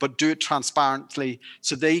further, but do it transparently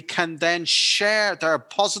so they can then share their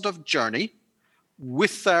positive journey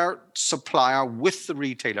with their supplier, with the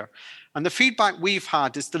retailer. And the feedback we've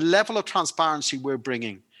had is the level of transparency we're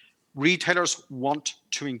bringing. Retailers want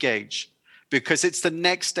to engage because it's the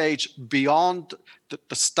next stage beyond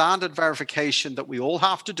the standard verification that we all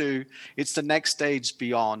have to do. It's the next stage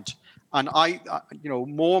beyond. And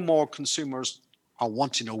more and more consumers are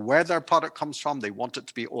wanting to know where their product comes from. They want it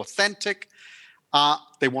to be authentic.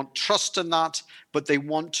 They want trust in that, but they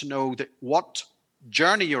want to know that what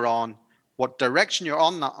journey you're on, what direction you're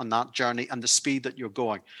on that journey, and the speed that you're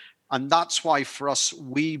going. And that's why for us,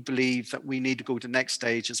 we believe that we need to go to the next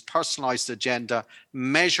stage is personalized agenda,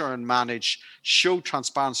 measure and manage, show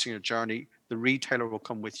transparency in your journey. The retailer will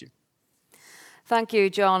come with you. Thank you,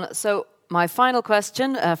 John. So my final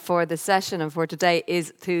question for the session and for today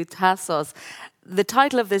is to Tassos. The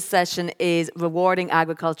title of this session is Rewarding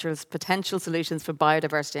Agriculture's Potential Solutions for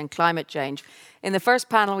Biodiversity and Climate Change. In the first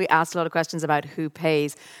panel, we asked a lot of questions about who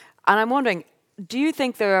pays. And I'm wondering, do you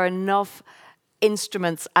think there are enough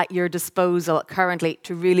instruments at your disposal currently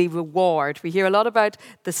to really reward? We hear a lot about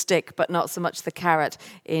the stick, but not so much the carrot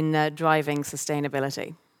in driving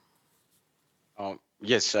sustainability.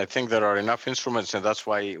 Yes, I think there are enough instruments, and that's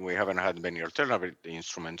why we haven't had many alternative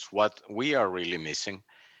instruments. What we are really missing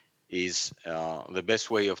is the best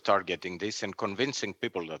way of targeting this and convincing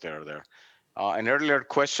people that they are there. An earlier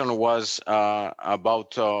question was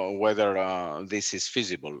about whether this is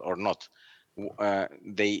feasible or not.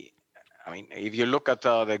 If you look at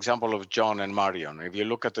the example of John and Marion, if you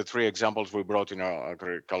look at the three examples we brought in our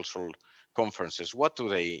agricultural conferences, what do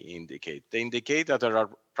they indicate? They indicate that there are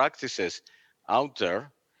practices out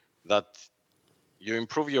there that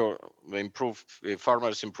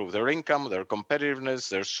farmers improve their income, their competitiveness,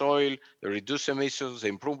 their soil, they reduce emissions, they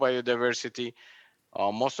improve biodiversity.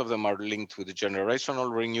 Most of them are linked with the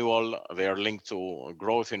generational renewal. They are linked to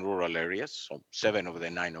growth in rural areas. So 7 of the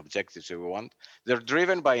 9 objectives we want. They're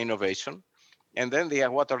driven by innovation. And then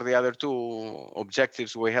what are the other 2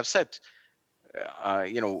 objectives we have set?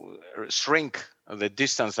 Shrink the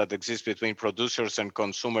distance that exists between producers and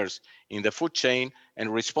consumers in the food chain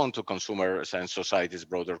and respond to consumers and society's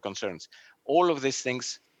broader concerns. All of these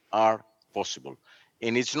things are possible.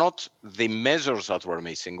 And it's not the measures that we're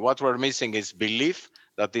missing. What we're missing is belief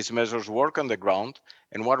that these measures work on the ground.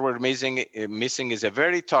 And what we're missing is a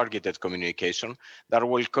very targeted communication that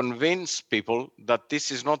will convince people that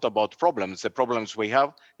this is not about problems, the problems we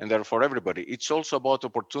have, and they're for everybody. It's also about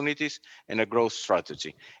opportunities and a growth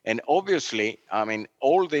strategy. And obviously,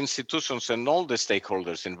 all the institutions and all the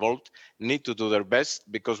stakeholders involved need to do their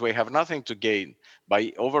best because we have nothing to gain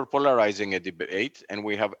by over-polarizing a debate, and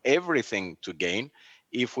we have everything to gain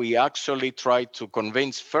if we actually try to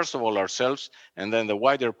convince, first of all, ourselves and then the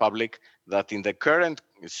wider public that in the current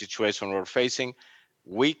situation we're facing,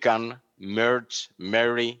 we can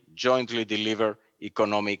marry, jointly deliver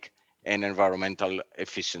economic and environmental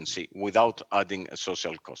efficiency without adding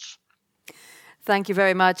social costs. Thank you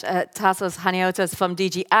very much, Tassos Haniotis from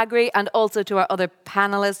DG Agri, and also to our other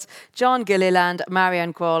panelists, John Gilliland,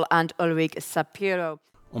 Marion Krol and Ulrike Sapiro.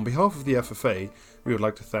 On behalf of the FFA, we would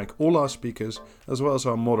like to thank all our speakers as well as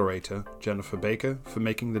our moderator, Jennifer Baker, for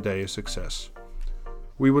making the day a success.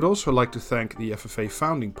 We would also like to thank the FFA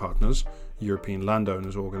founding partners, European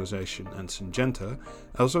Landowners Organization and Syngenta,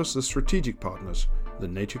 as well as the strategic partners, the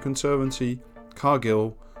Nature Conservancy,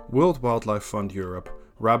 Cargill, World Wildlife Fund Europe,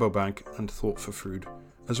 Rabobank and Thought for Food,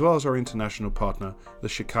 as well as our international partner, the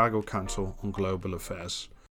Chicago Council on Global Affairs.